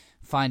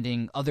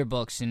finding other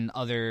books and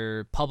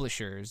other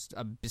publishers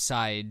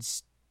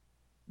besides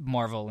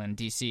Marvel and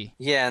DC.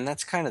 Yeah, and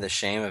that's kind of the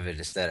shame of it,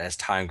 is that as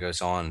time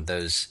goes on,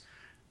 those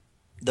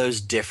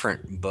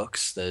different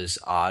books, those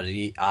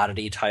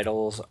oddity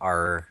titles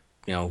are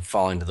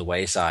falling to the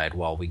wayside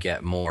while we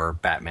get more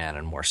Batman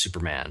and more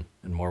Superman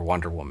and more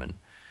Wonder Woman,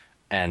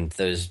 and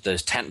those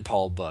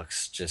tentpole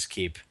books just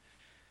keep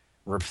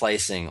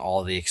replacing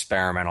all the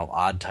experimental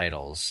odd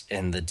titles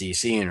in the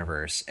DC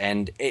universe,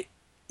 and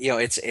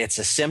it's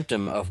a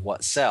symptom of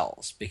what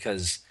sells,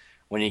 because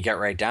when you get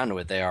right down to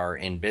it, they are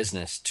in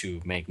business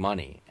to make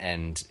money,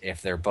 and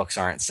if their books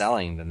aren't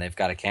selling, then they've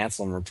got to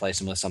cancel and replace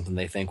them with something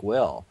they think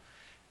will.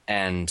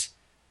 And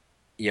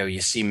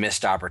you see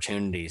missed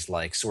opportunities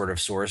like Sword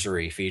of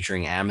Sorcery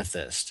featuring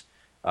Amethyst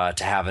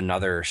to have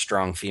another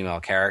strong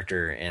female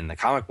character in the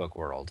comic book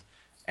world,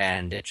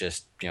 and it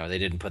just they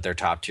didn't put their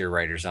top tier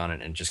writers on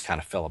it and just kind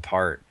of fell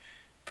apart.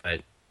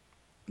 But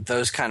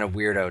those kind of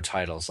weirdo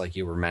titles, like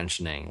you were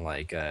mentioning,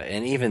 like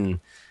and even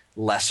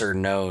lesser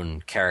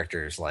known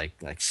characters like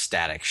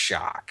Static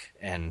Shock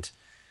and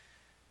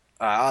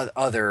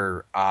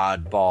other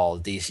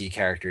oddball DC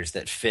characters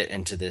that fit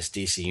into this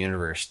DC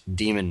universe.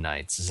 Demon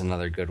Knights is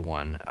another good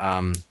one.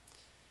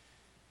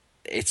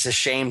 It's a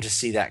shame to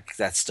see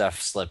that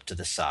stuff slip to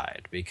the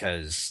side,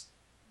 because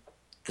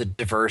the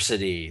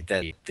diversity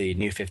that the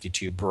New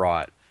 52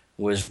 brought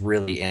was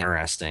really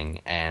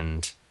interesting,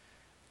 and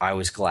I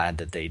was glad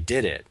that they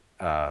did it.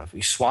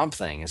 Swamp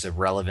Thing is a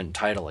relevant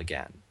title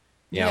again.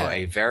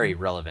 A very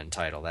relevant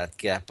title.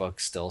 That book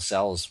still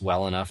sells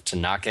well enough to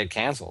not get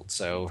canceled,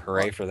 so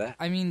hooray for that.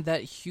 I mean,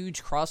 that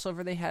huge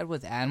crossover they had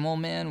with Animal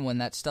Man when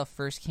that stuff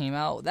first came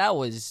out, that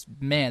was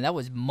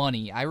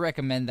money. I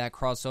recommend that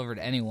crossover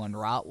to anyone.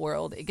 Rot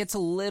World. It gets a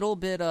little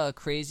bit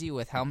crazy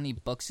with how many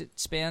books it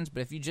spans,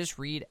 but if you just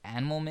read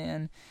Animal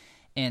Man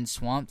and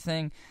Swamp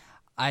Thing,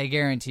 I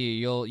guarantee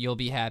you'll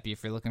be happy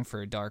if you're looking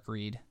for a dark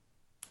read.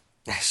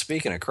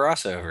 Speaking of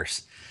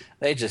crossovers,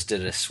 they just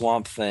did a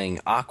Swamp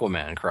Thing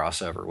Aquaman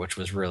crossover, which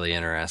was really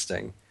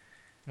interesting.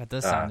 That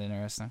does sound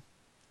interesting.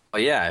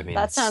 Well, yeah, I mean,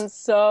 that sounds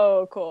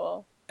so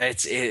cool.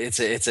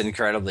 It's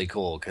incredibly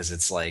cool, because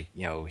it's like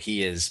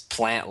he is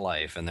plant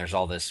life, and there's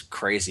all this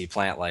crazy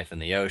plant life in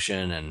the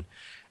ocean, and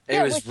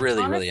it was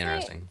really, honestly, really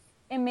interesting.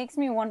 It makes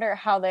me wonder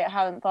how they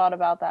haven't thought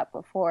about that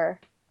before.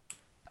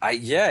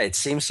 It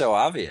seems so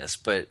obvious,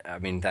 but I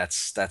mean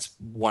that's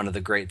one of the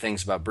great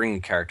things about bringing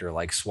a character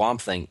like Swamp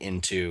Thing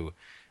into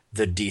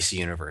the DC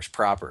universe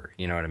proper.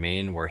 You know what I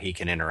mean? Where he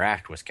can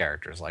interact with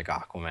characters like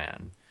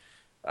Aquaman.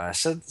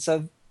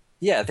 So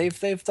yeah,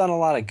 they've done a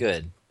lot of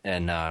good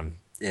in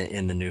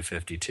the New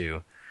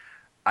 52.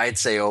 I'd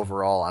say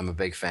overall I'm a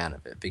big fan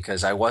of it,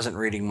 because I wasn't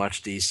reading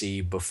much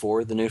DC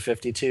before the New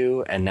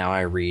 52, and now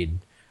I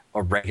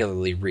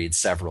regularly read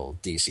several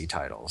DC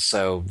titles.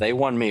 So they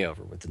won me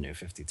over with the New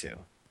 52.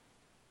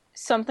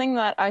 Something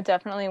that I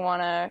definitely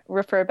want to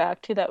refer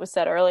back to that was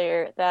said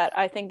earlier that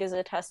I think is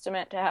a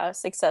testament to how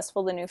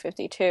successful the New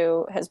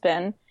 52 has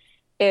been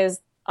is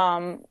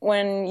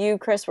when you,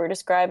 Chris, were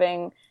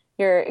describing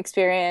your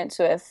experience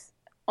with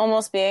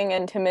almost being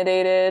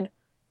intimidated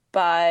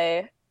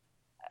by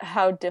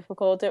how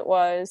difficult it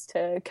was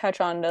to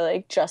catch on to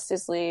like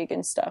Justice League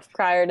and stuff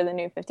prior to the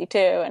New 52,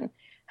 and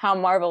how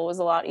Marvel was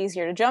a lot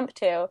easier to jump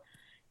to.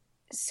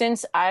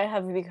 Since I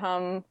have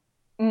become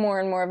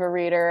more and more of a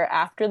reader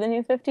after the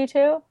New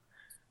 52,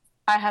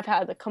 I have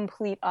had the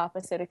complete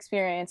opposite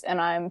experience, and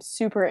I'm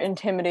super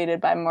intimidated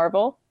by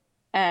Marvel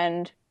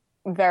and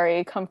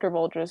very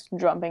comfortable just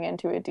jumping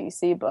into a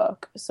DC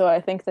book. So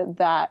I think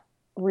that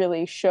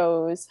really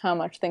shows how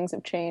much things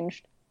have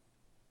changed.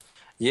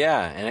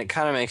 Yeah, and it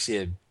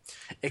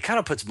kind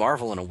of puts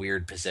Marvel in a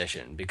weird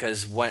position,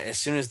 because as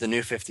soon as the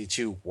New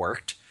 52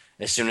 worked,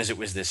 as soon as it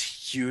was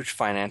this huge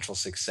financial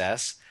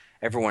success,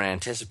 everyone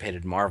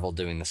anticipated Marvel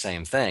doing the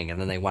same thing, and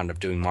then they wound up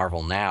doing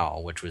Marvel Now,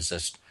 which was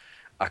just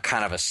a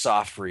kind of a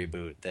soft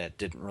reboot that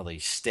didn't really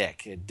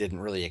stick. It didn't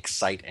really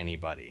excite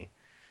anybody.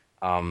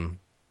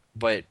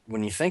 But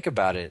when you think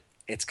about it,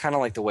 it's kind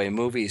of like the way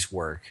movies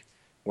work,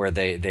 where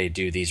they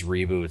do these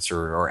reboots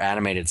or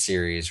animated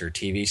series or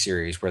TV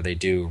series where they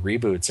do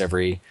reboots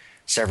every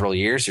several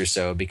years or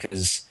so,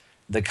 because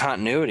the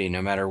continuity,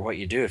 no matter what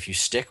you do, if you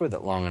stick with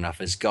it long enough,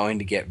 is going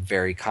to get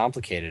very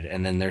complicated,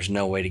 and then there's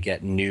no way to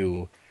get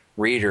new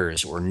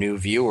readers or new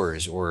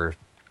viewers or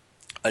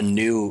a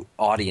new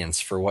audience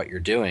for what you're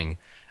doing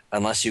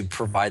unless you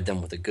provide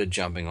them with a good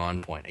jumping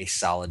on point, a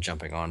solid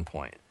jumping on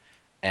point.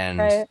 And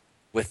Right.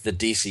 with the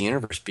DC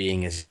universe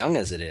being as young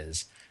as it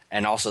is,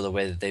 and also the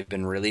way that they've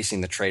been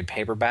releasing the trade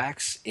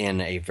paperbacks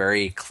in a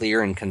very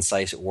clear and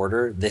concise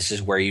order, this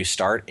is where you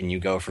start and you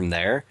go from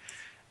there.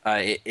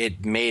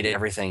 It made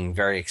everything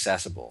very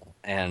accessible,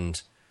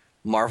 and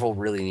Marvel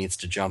really needs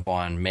to jump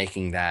on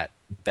making that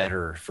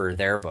better for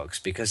their books,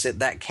 because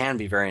that can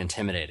be very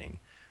intimidating.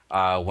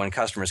 When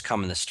customers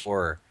come in the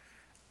store,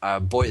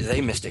 boy,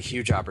 they missed a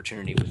huge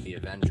opportunity with the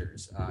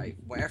Avengers.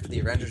 After the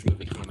Avengers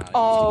movie came out,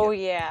 Oh, I used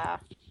to yeah.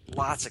 get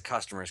lots of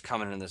customers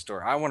coming in the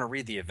store. I want to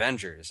read the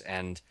Avengers,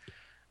 and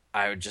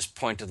I would just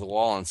point to the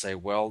wall and say,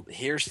 well,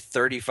 here's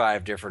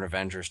 35 different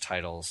Avengers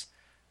titles.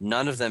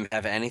 None of them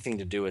have anything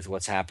to do with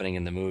what's happening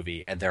in the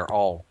movie, and they're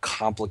all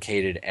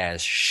complicated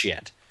as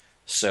shit.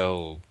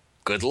 So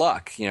good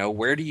luck.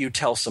 Where do you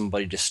tell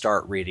somebody to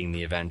start reading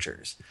the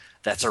Avengers?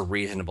 That's a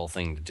reasonable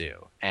thing to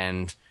do.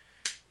 And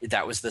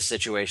that was the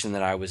situation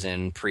that I was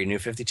in pre-New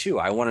 52.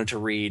 I wanted to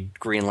read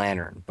Green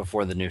Lantern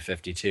before the New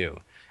 52.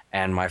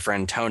 And my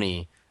friend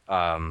Tony,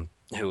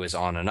 who is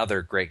on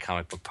another great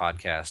comic book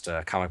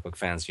podcast, Comic Book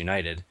Fans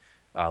United,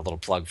 a little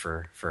plug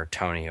for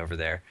Tony over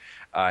there.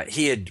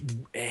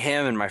 Him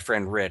and my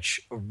friend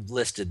Rich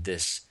listed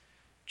this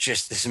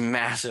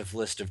massive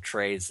list of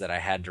trades that I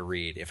had to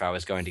read if I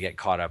was going to get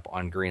caught up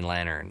on Green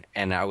Lantern.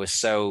 And I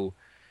was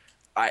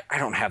I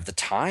don't have the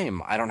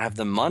time. I don't have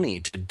the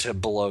money to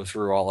blow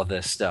through all of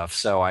this stuff.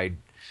 So I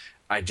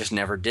just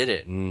never did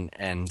it.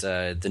 And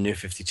the New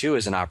 52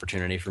 is an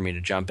opportunity for me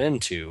to jump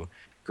into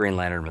Green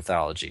Lantern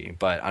mythology.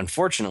 But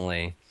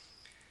unfortunately,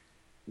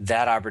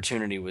 that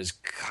opportunity was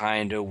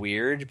kind of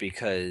weird,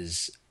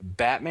 because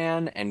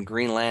Batman and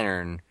Green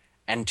Lantern,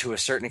 and to a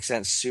certain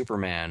extent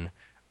Superman,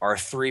 are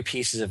three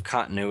pieces of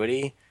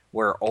continuity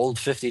where old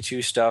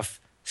 52 stuff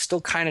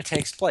still kind of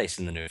takes place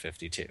in the New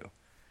 52.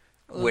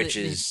 Well, Which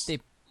they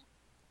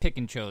pick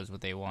and chose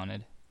what they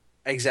wanted.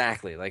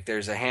 Exactly. Like,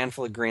 there's a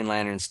handful of Green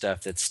Lantern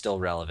stuff that's still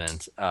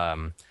relevant.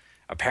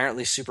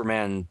 Apparently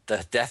Superman,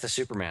 the death of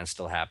Superman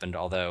still happened,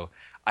 although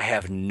I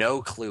have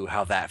no clue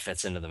how that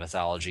fits into the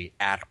mythology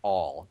at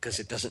all, because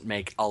it doesn't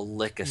make a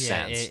lick of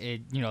sense.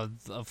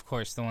 Of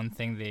course, the one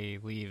thing they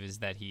leave is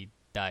that he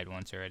died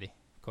once already.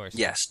 Of course.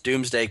 Yes,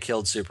 Doomsday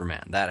killed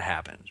Superman. That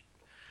happened.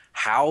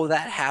 How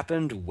that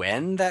happened,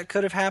 when that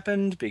could have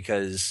happened,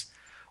 because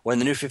when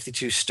the New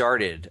 52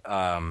 started,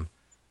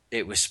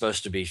 it was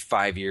supposed to be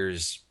 5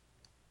 years,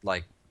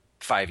 like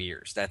 5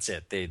 years. That's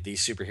it.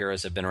 These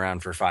superheroes have been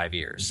around for 5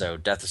 years. So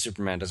Death of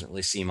Superman doesn't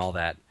really seem all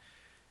that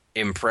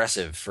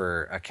impressive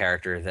for a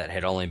character that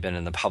had only been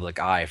in the public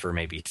eye for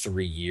maybe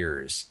 3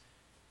 years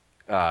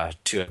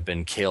to have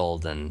been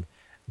killed, and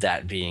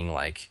that being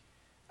like,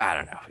 I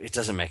don't know. It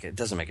doesn't make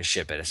a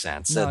shit bit of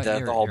sense. No, the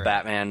whole you're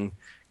Batman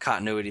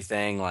continuity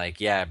thing,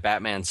 like, yeah,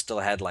 Batman still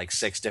had like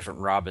 6 different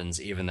Robins,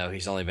 even though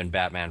he's only been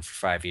Batman for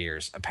 5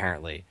 years,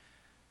 apparently.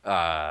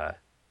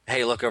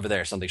 Hey, look over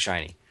there, something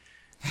shiny.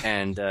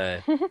 And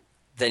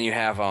then you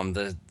have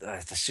the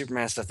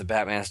Superman stuff, the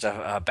Batman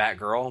stuff.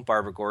 Batgirl,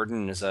 Barbara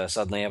Gordon, is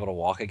suddenly able to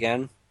walk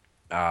again,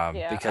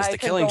 because the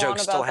Killing Joke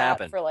still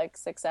happened for like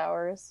 6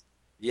 hours.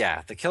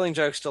 Yeah, the Killing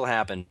Joke still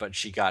happened, but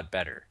she got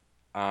better.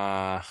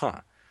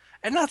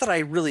 And not that I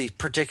really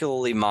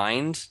particularly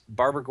mind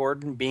Barbara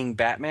Gordon being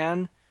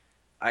Batman.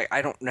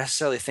 I don't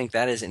necessarily think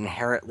that is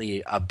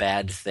inherently a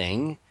bad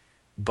thing,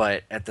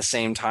 but at the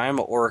same time,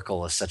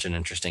 Oracle is such an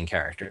interesting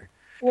character.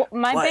 Well,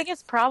 my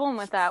biggest problem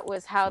with that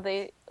was how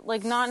they,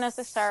 like, not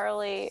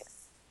necessarily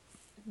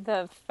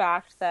the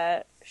fact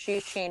that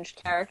she's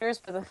changed characters,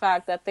 but the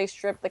fact that they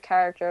stripped the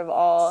character of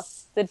all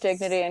the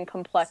dignity and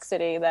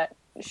complexity that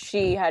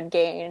she had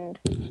gained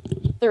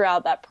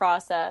throughout that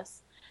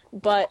process.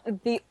 But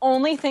the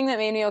only thing that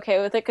made me okay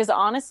with it, because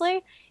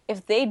honestly,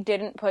 if they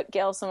didn't put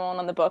Gail Simone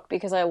on the book,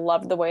 because I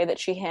loved the way that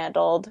she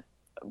handled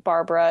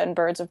Barbara and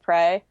Birds of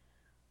Prey,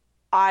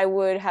 I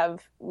would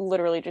have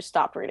literally just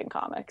stopped reading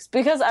comics,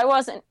 because I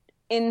wasn't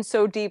in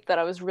so deep that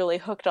I was really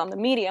hooked on the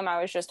medium.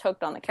 I was just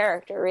hooked on the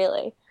character,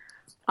 really.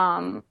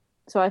 So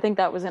I think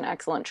that was an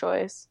excellent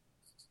choice.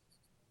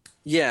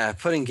 Yeah,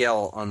 putting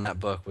Gail on that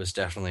book was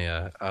definitely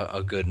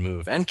a good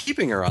move, and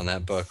keeping her on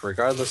that book,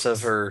 regardless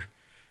of her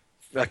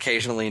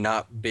occasionally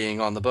not being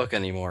on the book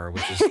anymore,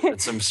 which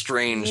is some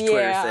strange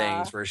Twitter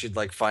things where she'd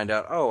like find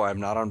out, oh,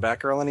 I'm not on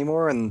Batgirl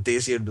anymore, and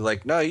DC would be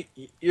like, no,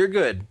 you're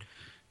good.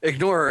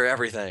 Ignore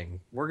everything.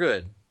 We're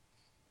good.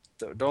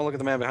 Don't look at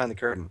the man behind the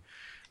curtain.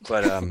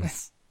 But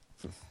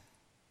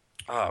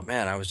oh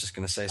man, I was just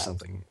gonna say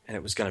something, and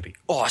it was gonna be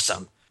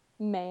awesome.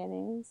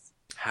 Mayonnaise.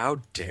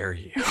 How dare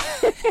you?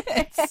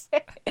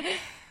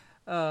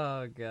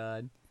 Oh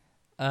god.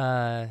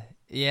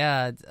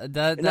 Yeah,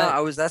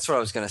 That's what I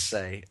was gonna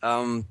say.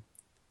 And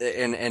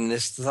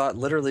this thought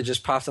literally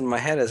just popped into my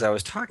head as I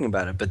was talking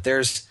about it. But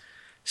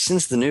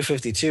since the New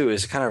 52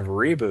 is kind of a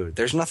reboot,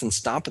 there's nothing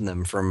stopping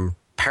them from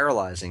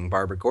paralyzing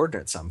Barbara Gordon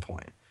at some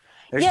point.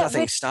 There's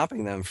nothing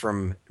stopping them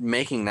from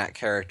making that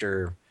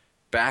character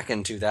back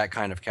into that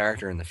kind of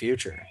character in the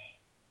future.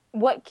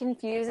 What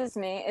confuses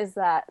me is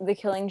that The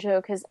Killing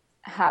Joke has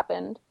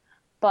happened,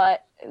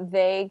 but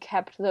they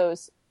kept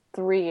those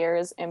 3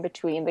 years in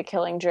between The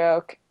Killing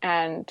Joke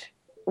and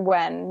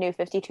when New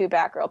 52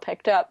 Batgirl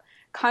picked up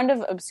kind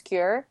of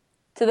obscure,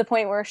 to the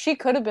point where she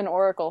could have been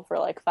Oracle for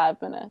like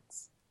 5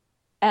 minutes.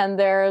 And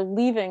they're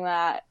leaving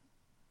that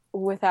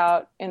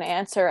without an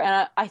answer.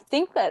 And I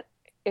think that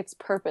it's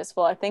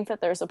purposeful. I think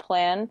that there's a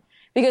plan.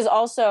 Because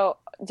also,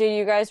 do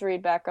you guys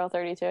read Batgirl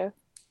 32?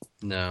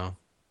 No.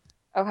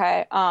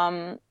 Okay.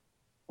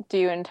 Do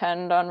you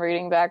intend on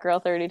reading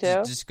Batgirl 32?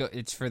 Just go.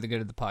 It's for the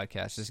good of the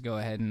podcast. Just go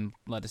ahead and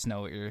let us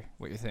know what you're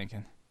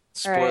thinking.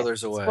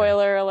 Spoilers away.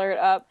 Spoiler alert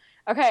up.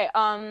 Okay.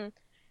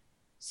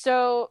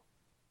 So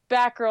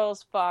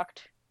Batgirl's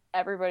fucked.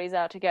 Everybody's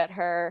out to get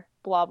her.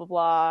 Blah blah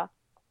blah.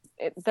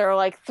 There are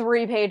like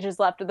 3 pages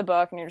left of the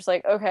book, and you're just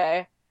like,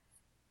 okay,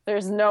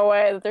 there's no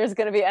way that there's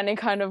going to be any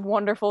kind of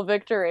wonderful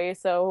victory.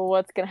 So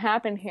what's going to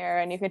happen here?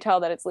 And you can tell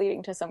that it's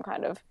leading to some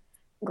kind of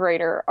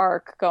greater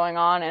arc going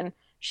on. And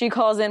she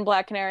calls in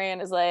Black Canary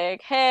and is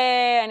like,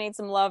 hey, I need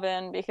some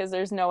lovin' because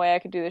there's no way I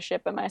could do this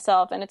shit by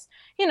myself. And it's,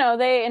 they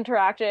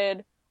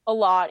interacted a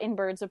lot in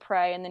Birds of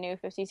Prey in the New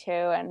 52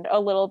 and a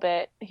little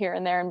bit here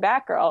and there in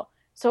Batgirl.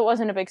 So it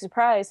wasn't a big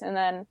surprise. And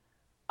then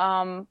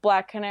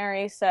Black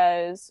Canary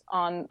says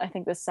on, I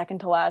think, the second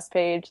to last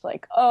page,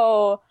 like,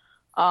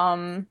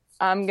 I'm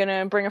going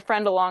to bring a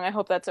friend along. I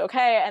hope that's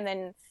okay. And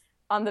then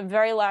on the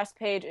very last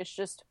page, it's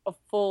just a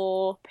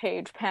full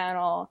page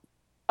panel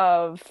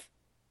of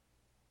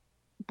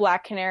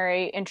Black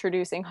Canary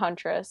introducing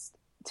Huntress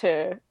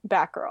to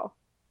Batgirl.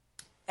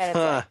 And it's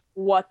like,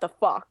 what the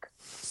fuck?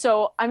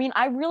 So, I mean,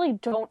 I really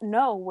don't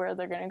know where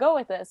they're going to go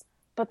with this,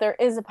 but there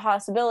is a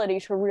possibility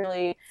to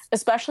really,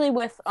 especially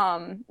with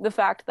the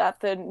fact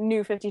that the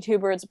New 52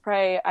 Birds of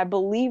Prey, I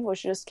believe,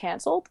 was just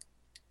canceled.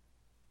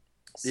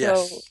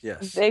 So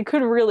yes. They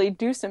could really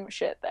do some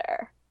shit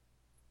there.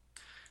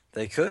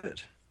 They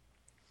could.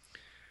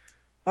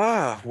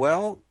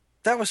 Well,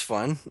 that was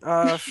fun.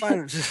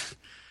 Fine.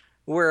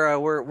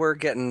 We're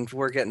getting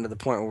to the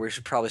point where we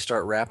should probably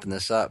start wrapping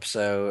this up.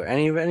 So,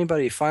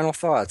 anybody final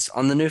thoughts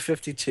on the New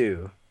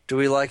 52? Do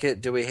we like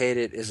it? Do we hate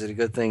it? Is it a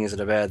good thing? Is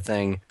it a bad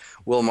thing?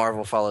 Will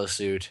Marvel follow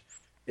suit?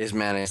 Is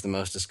mayonnaise the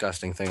most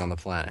disgusting thing on the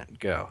planet?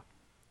 Go.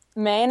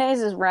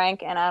 Mayonnaise is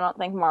rank, and I don't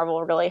think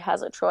Marvel really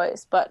has a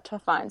choice but to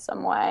find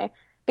some way.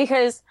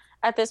 Because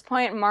at this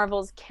point,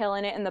 Marvel's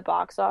killing it in the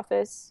box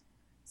office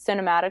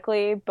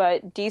cinematically,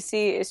 but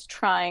DC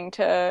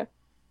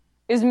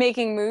is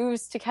making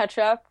moves to catch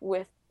up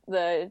with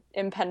the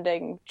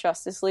impending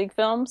Justice League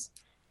films.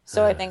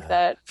 So I think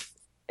that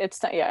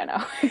I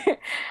know.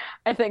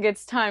 I think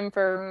it's time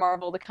for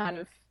Marvel to kind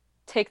of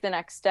take the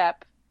next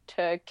step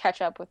to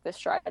catch up with the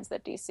strides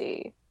that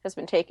DC has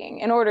been taking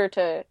in order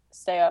to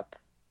stay up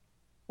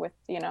with,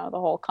 the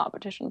whole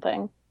competition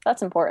thing.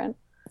 That's important.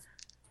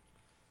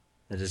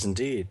 It is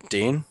indeed.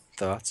 Dean,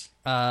 thoughts?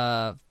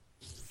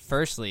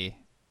 Firstly,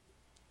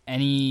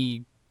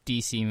 any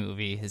DC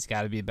movie has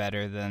got to be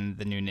better than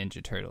the new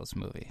Ninja Turtles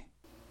movie.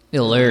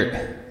 Alert.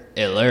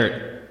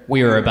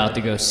 We are about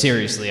to go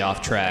seriously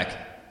off track.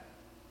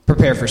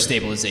 Prepare for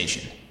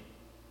stabilization.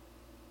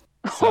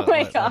 So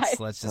my God.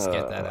 Let's just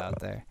get that out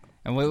there.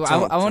 And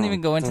I won't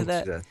even go into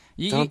that.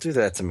 Don't do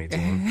that to me,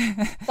 Dean.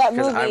 That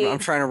movie. I'm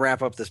trying to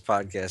wrap up this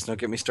podcast. Don't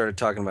get me started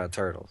talking about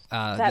turtles.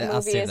 That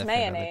movie is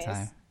mayonnaise.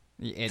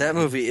 That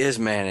movie is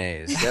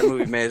mayonnaise. That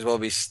movie may as well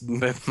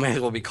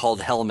be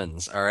called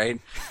Hellman's. All right,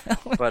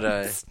 but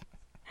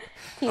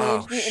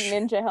Teenage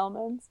Mutant Ninja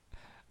Hellman's.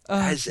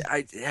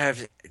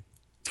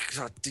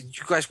 Did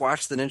you guys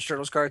watch the Ninja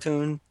Turtles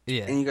cartoon?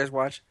 Yeah. And you guys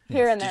watch?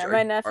 Here and there.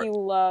 My nephew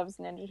loves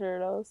Ninja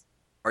Turtles.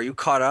 Are you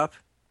caught up?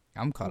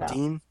 I'm caught up.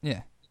 Dean?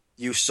 Yeah.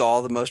 You saw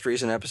the most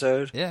recent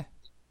episode? Yeah.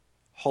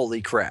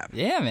 Holy crap.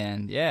 Yeah,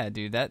 man. Yeah,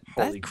 dude.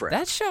 Holy crap.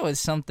 That show is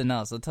something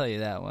else. I'll tell you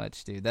that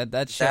much, dude.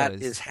 That show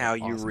is how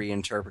awesome. You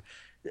reinterpret.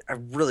 A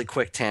really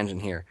quick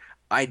tangent here.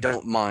 I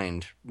don't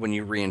mind when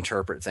you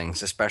reinterpret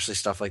things, especially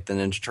stuff like the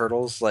Ninja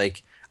Turtles.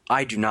 Like,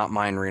 I do not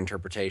mind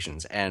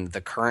reinterpretations. And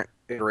the current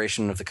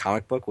iteration of the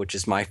comic book, which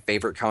is my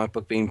favorite comic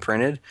book being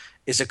printed,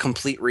 is a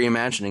complete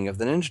reimagining of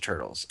the Ninja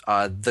Turtles.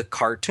 The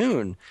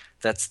cartoon,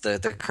 that's the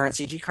current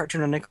CG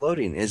cartoon on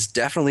Nickelodeon, is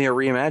definitely a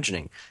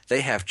reimagining.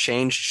 They have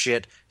changed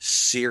shit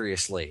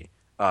seriously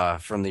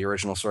from the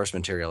original source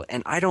material.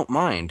 And I don't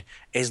mind,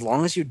 as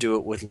long as you do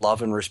it with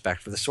love and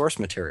respect for the source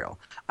material.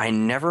 I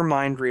never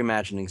mind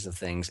reimaginings of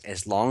things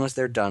as long as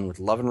they're done with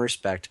love and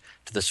respect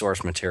to the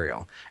source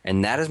material.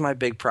 And that is my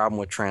big problem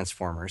with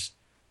Transformers,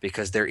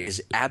 because there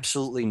is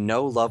absolutely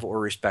no love or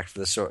respect for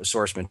the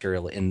source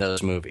material in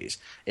those movies.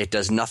 It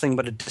does nothing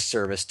but a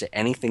disservice to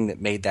anything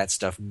that made that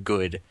stuff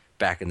good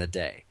back in the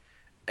day.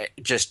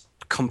 just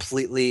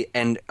completely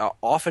and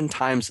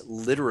oftentimes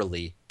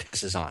literally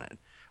pisses on it.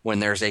 When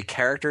there's a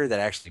character that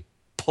actually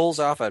pulls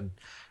off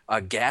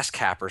a gas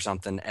cap or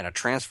something and a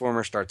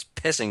transformer starts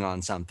pissing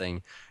on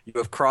something, you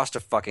have crossed a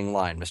fucking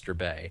line, Mr.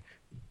 Bay.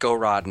 Go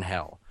rot in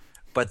hell.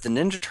 But the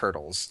Ninja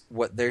Turtles,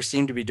 what they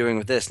seem to be doing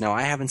with this, now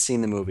I haven't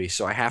seen the movie,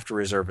 so I have to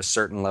reserve a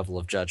certain level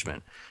of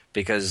judgment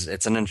because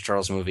it's a Ninja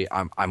Turtles movie.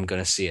 I'm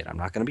going to see it. I'm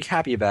not going to be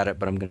happy about it,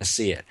 but I'm going to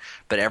see it.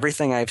 But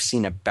everything I've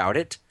seen about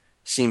it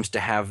seems to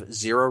have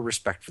zero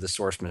respect for the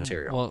source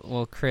material.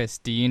 Well, Chris,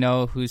 do you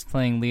know who's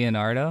playing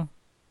Leonardo?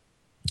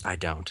 I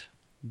don't.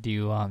 Do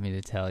you want me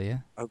to tell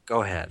you? Oh,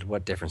 go ahead.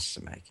 What difference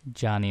does it make?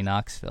 Johnny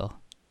Knoxville.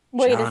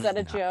 Wait, Johnny is that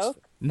a Knoxville.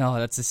 joke? No,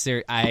 that's a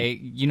serious.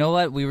 You know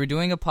what? We were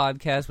doing a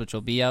podcast, which will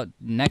be out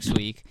next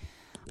week,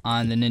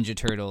 on the Ninja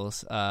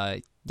Turtles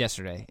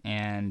yesterday,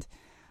 and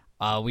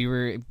we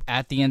were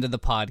at the end of the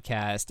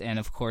podcast, and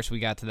of course, we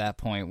got to that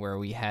point where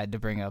we had to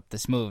bring up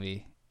this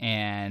movie,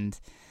 and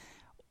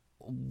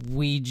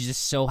we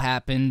just so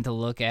happened to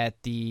look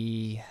at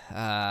the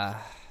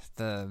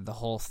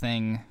whole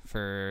thing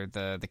for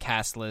the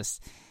cast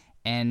list,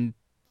 and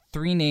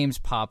 3 names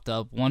popped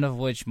up, one of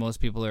which most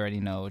people already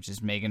know, which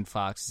is Megan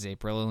Fox's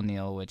April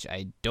O'Neil, which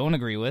I don't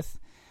agree with.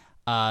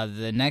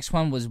 The next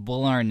one was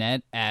Will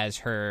Arnett as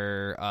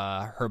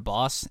her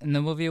boss in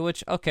the movie,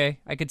 which, okay,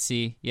 I could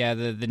see. Yeah,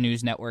 the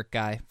news network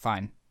guy,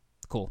 fine,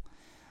 cool.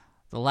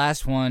 The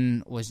last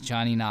one was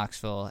Johnny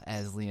Knoxville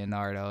as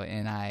Leonardo,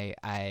 and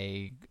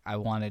I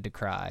wanted to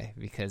cry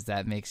because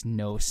that makes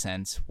no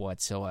sense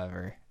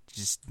whatsoever.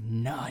 Just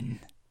none.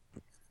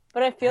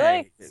 But I feel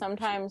like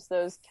sometimes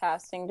those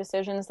casting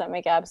decisions that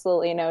make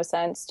absolutely no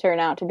sense turn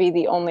out to be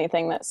the only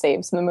thing that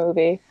saves the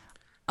movie.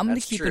 I'm going to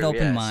That's keep true, an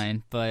open yes.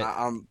 mind, but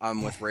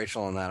I'm with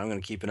Rachel on that. I'm going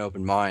to keep an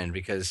open mind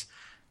because,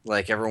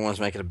 like,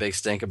 everyone's making a big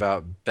stink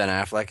about Ben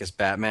Affleck as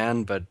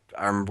Batman, but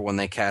I remember when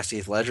they cast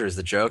Heath Ledger as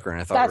the Joker, and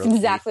I thought That's really,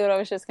 exactly what I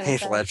was just going to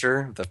Heath say.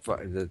 Ledger,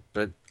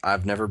 but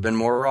I've never been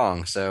more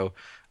wrong. So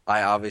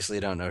I obviously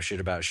don't know shit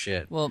about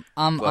shit. well,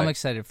 I'm but-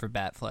 excited for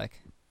Batfleck.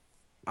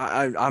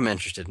 I'm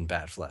interested in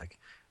Batfleck.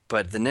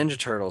 But the Ninja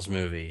Turtles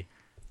movie,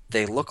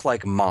 they look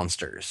like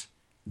monsters.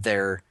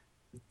 They're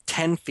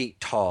 10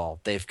 feet tall.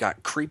 They've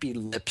got creepy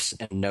lips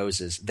and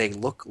noses. They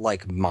look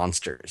like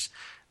monsters.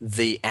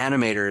 The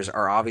animators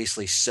are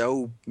obviously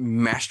so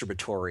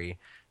masturbatory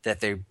that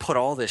they put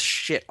all this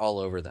shit all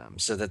over them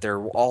so that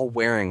they're all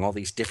wearing all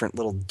these different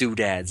little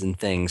doodads and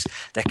things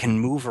that can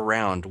move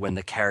around when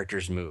the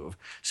characters move.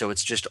 So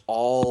it's just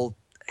all,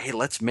 hey,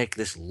 let's make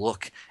this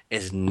look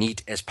as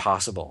neat as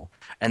possible.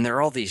 And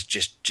they're all these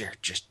just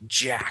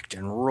jacked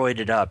and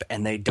roided up,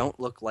 and they don't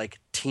look like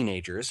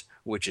teenagers,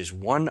 which is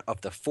one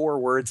of the 4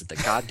 words of the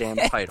goddamn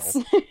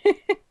title.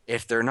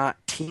 If they're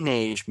not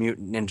Teenage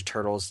Mutant Ninja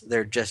Turtles,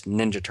 they're just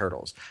Ninja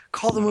Turtles.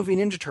 Call the movie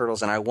Ninja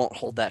Turtles, and I won't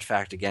hold that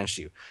fact against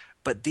you.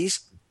 But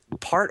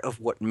part of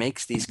what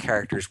makes these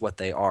characters what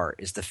they are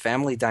is the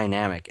family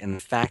dynamic and the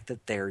fact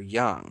that they're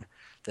young,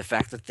 the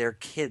fact that they're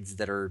kids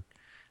that are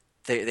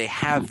they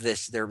have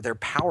this, they're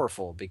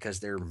powerful because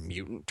they're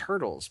mutant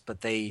turtles,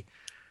 but they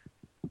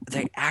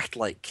act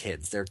like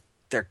kids.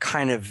 They're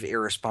kind of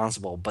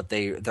irresponsible, but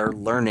they're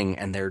learning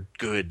and they're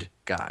good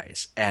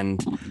guys.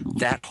 And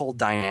that whole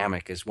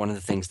dynamic is one of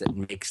the things that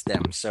makes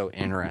them so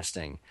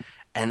interesting.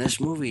 And this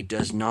movie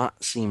does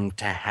not seem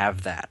to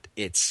have that.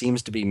 It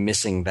seems to be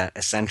missing that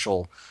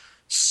essential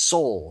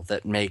soul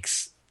that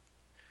makes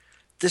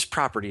this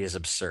property is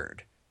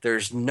absurd.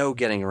 There's no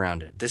getting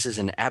around it. This is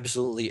an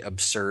absolutely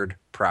absurd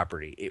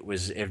property. It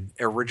was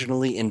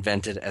originally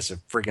invented as a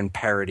friggin'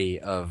 parody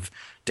of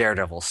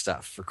Daredevil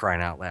stuff, for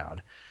crying out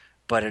loud.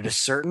 But at a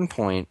certain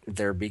point,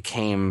 there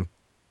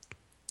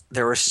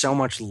was so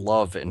much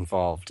love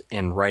involved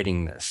in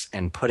writing this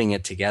and putting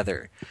it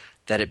together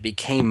that it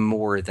became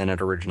more than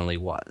it originally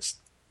was.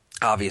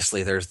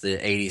 Obviously, there's the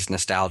 80s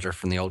nostalgia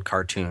from the old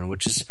cartoon,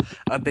 which is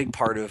a big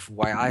part of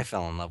why I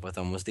fell in love with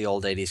them, was the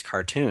old 80s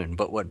cartoon.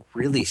 But what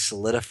really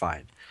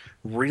solidified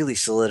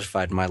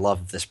my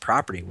love of this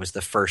property was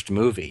the first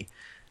movie.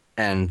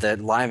 And the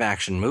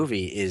live-action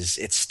movie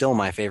it's still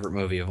my favorite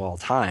movie of all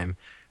time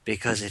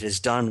because it is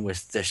done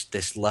with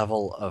this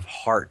level of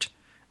heart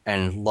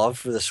and love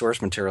for the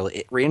source material.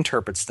 It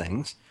reinterprets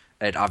things.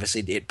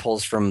 It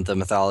pulls from the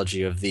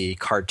mythology of the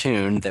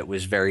cartoon that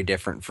was very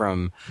different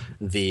from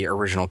the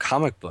original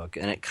comic book,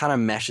 and it kind of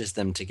meshes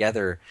them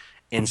together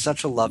in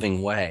such a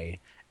loving way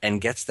and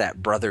gets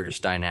that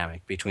brothers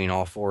dynamic between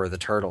all 4 of the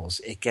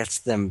turtles. It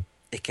gets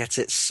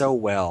it so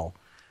well,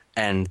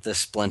 and the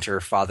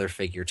Splinter father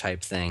figure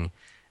type thing,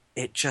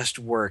 it just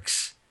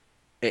works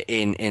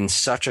in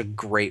such a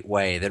great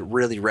way that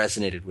really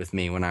resonated with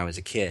me when I was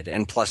a kid.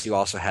 And plus, you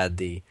also had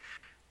the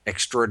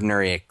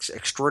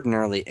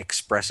extraordinarily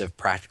expressive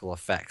practical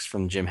effects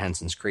from Jim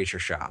Henson's Creature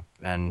Shop,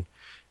 and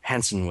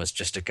Henson was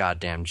just a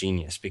goddamn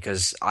genius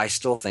because I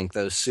still think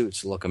those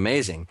suits look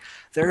amazing.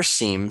 There are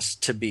seams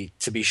to be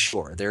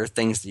sure. There are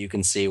things that you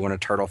can see when a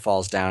turtle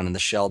falls down and the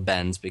shell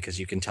bends because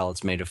you can tell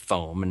it's made of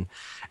foam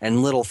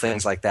and little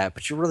things like that.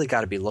 But you really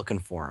got to be looking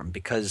for them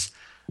because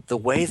the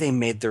way they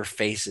made their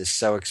faces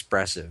so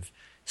expressive,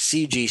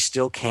 CG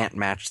still can't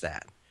match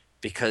that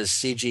because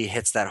CG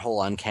hits that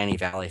whole uncanny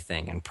valley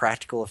thing, and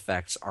practical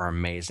effects are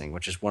amazing,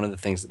 which is one of the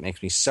things that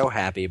makes me so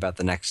happy about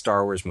the next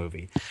Star Wars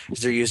movie,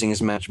 is they're using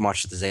as much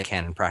as they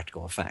can in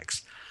practical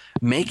effects.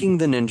 Making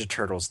the Ninja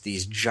Turtles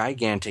these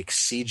gigantic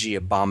CG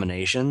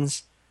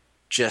abominations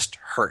just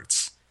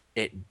hurts.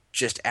 It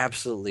just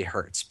absolutely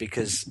hurts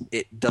because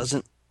it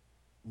doesn't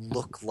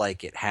look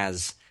like it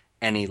has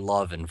any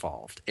love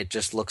involved. It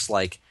just looks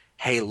like,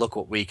 hey, look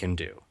what we can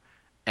do.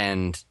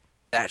 And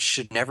that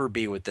should never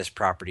be what this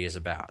property is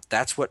about.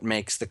 That's what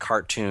makes the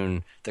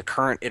cartoon, the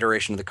current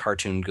iteration of the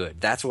cartoon,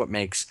 good. That's what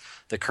makes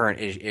the current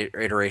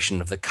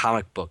iteration of the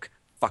comic book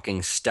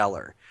fucking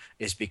stellar,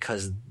 is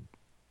because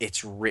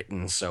it's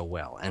written so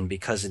well and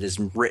because it is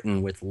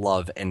written with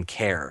love and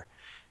care.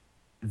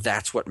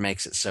 That's what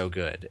makes it so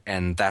good,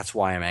 and that's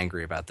why I'm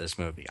angry about this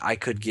movie. I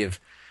could give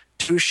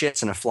two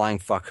shits and a flying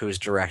fuck who's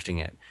directing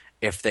it.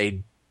 If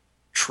they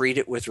treat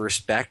it with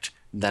respect,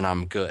 then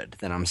I'm good.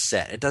 Then I'm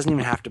set. It doesn't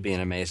even have to be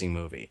an amazing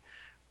movie.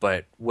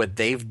 But what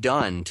they've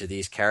done to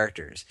these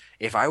characters,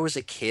 if I was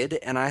a kid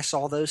and I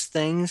saw those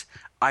things,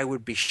 I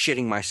would be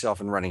shitting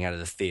myself and running out of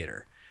the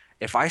theater.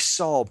 If I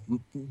saw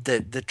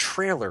the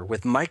trailer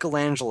with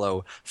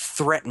Michelangelo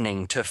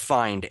threatening to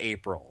find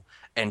April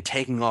and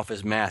taking off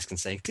his mask and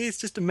saying, "It's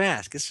just a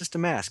mask, it's just a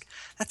mask,"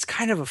 that's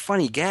kind of a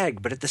funny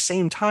gag, but at the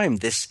same time,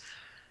 this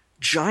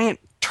giant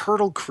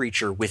turtle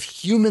creature with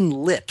human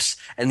lips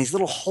and these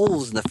little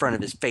holes in the front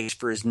of his face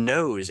for his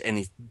nose and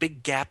his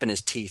big gap in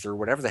his teeth or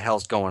whatever the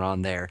hell's going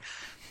on there.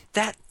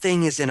 That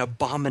thing is an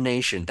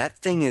abomination. That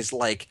thing is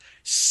like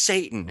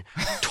Satan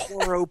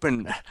tore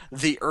open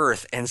the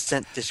earth and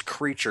sent this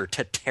creature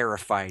to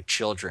terrify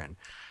children.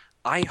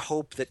 I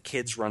hope that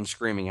kids run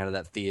screaming out of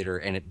that theater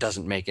and it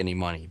doesn't make any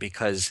money,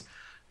 because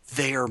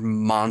they are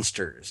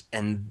monsters.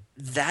 And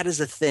that is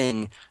a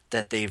thing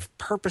that they've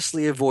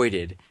purposely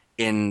avoided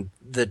in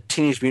the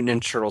Teenage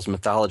Mutant Ninja Turtles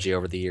mythology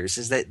over the years,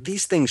 is that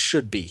these things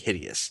should be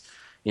hideous,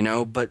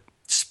 but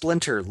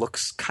Splinter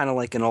looks kind of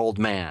like an old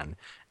man,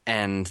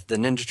 and the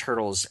Ninja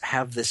Turtles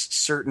have this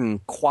certain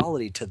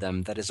quality to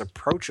them that is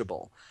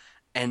approachable.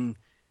 And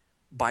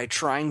by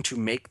trying to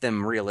make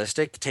them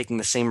realistic, taking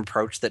the same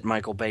approach that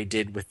Michael Bay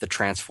did with the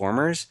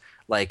Transformers,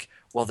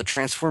 the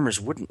Transformers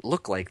wouldn't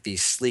look like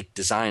these sleek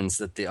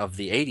designs of the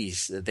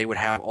 80s. They would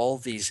have all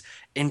these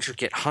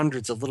intricate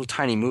hundreds of little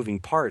tiny moving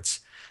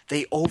parts.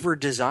 They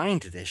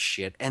over-designed this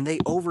shit, and they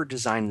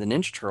over-designed the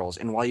Ninja Turtles.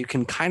 And while you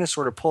can kind of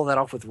sort of pull that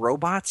off with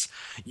robots,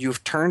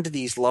 you've turned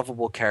these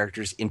lovable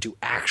characters into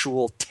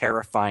actual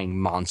terrifying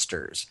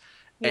monsters.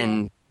 Yeah.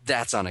 And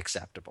that's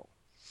unacceptable.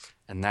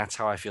 And that's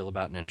how I feel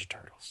about Ninja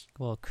Turtles.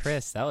 Well,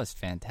 Chris, that was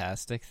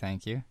fantastic.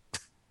 Thank you.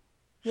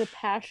 The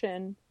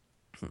passion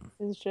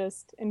is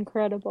just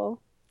incredible.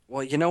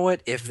 Well, you know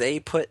what? If they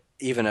put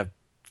even a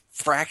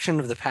fraction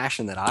of the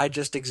passion that I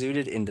just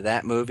exuded into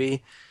that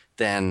movie,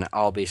 then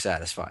I'll be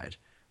satisfied.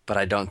 But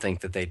I don't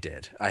think that they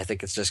did. I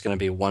think it's just going to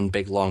be one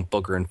big long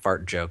booger and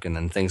fart joke, and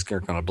then things are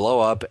going to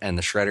blow up, and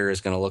the Shredder is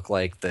going to look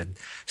like the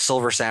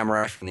Silver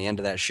Samurai from the end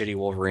of that shitty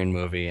Wolverine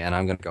movie, and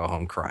I'm going to go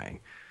home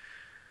crying.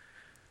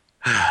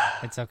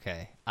 It's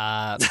okay.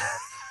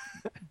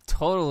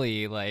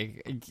 Totally.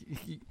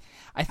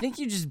 I think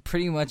you just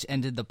pretty much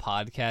ended the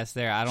podcast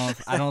there. I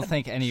don't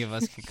think any of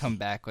us could come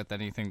back with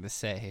anything to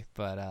say.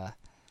 But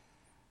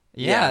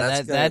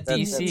that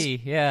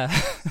DC, yeah.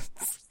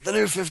 The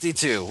New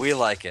 52, we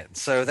like it.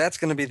 So that's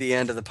going to be the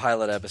end of the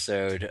pilot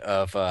episode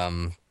of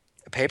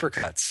Paper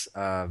Cuts.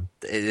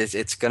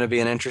 It's going to be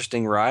an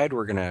interesting ride.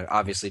 We're going to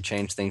obviously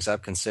change things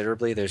up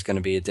considerably. There's going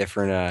to be a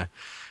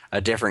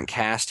different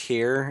cast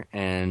here,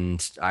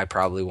 and I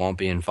probably won't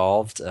be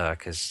involved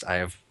because I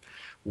have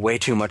way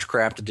too much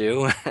crap to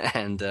do.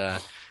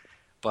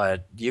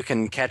 But you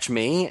can catch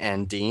me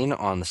and Dean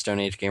on the Stone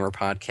Age Gamer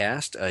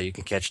podcast. You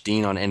can catch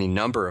Dean on any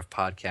number of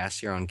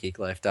podcasts here on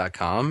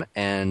GeekLife.com.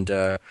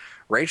 And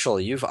Rachel,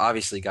 you've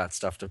obviously got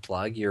stuff to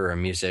plug. You're a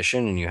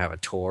musician and you have a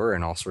tour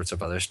and all sorts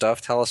of other stuff.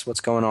 Tell us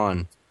what's going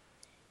on.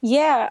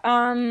 Yeah,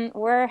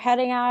 we're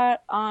heading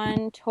out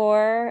on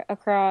tour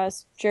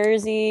across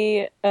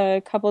Jersey,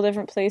 a couple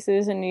different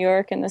places in New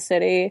York and the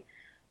city,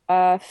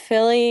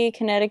 Philly,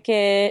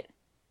 Connecticut,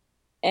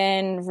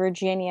 and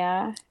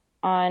Virginia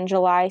on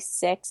July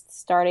 6th,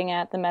 starting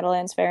at the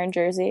Meadowlands Fair in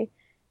Jersey.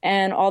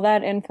 And all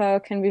that info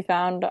can be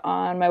found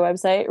on my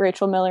website,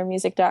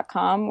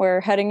 rachelmillermusic.com. We're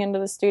heading into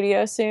the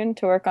studio soon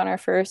to work on our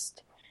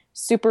first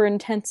super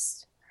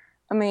intense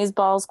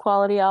Amazeballs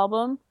quality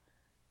album.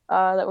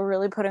 That we're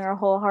really putting our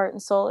whole heart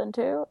and soul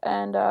into,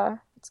 and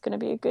it's going to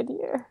be a good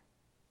year.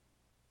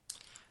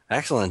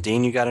 Excellent.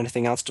 Dean, you got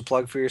anything else to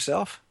plug for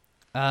yourself?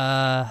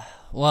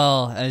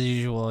 Well, as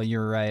usual,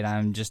 you're right.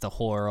 I'm just a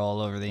whore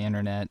all over the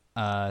internet.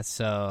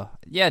 So,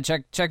 yeah,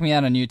 check me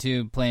out on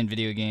YouTube, playing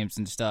video games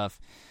and stuff,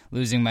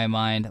 losing my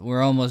mind.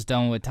 We're almost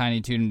done with Tiny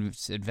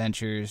Toons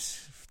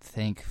Adventures.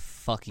 Thank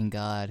fucking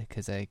God,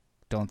 because I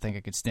don't think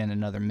I could stand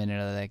another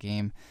minute of that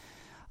game.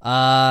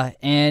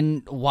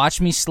 And watch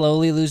me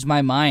slowly lose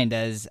my mind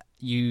as,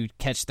 you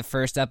catch the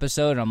first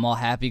episode, I'm all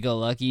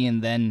happy-go-lucky,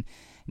 and then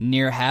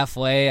near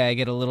halfway, I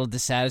get a little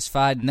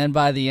dissatisfied, and then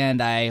by the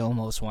end, I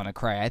almost want to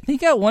cry. I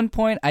think at one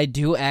point, I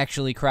do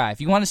actually cry.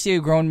 If you want to see a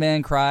grown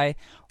man cry,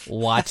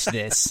 watch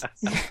this.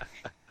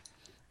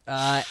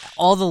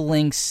 All the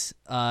links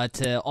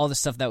to all the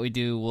stuff that we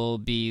do will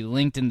be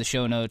linked in the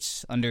show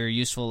notes under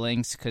useful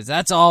links, because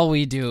that's all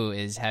we do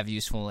is have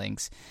useful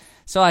links.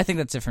 So I think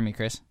that's it for me,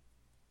 Chris.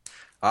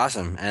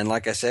 Awesome. And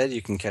like I said,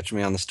 you can catch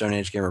me on the Stone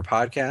Age Gamer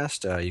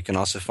podcast. You can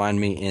also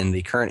find me in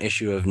the current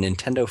issue of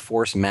Nintendo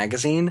Force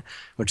magazine,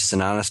 which is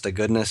an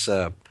honest-to-goodness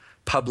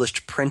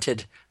published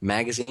printed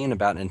magazine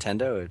about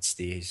Nintendo. It's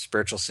the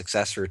spiritual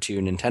successor to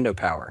Nintendo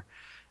Power.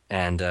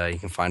 And you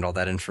can find all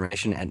that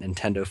information at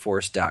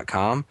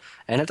nintendoforce.com.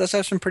 And it does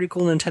have some pretty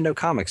cool Nintendo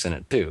comics in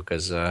it, too,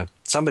 because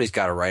somebody's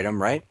got to write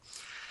them, right?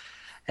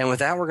 And with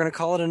that, we're going to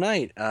call it a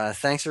night.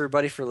 Thanks,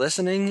 everybody, for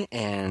listening,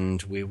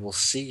 and we will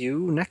see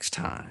you next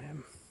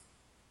time.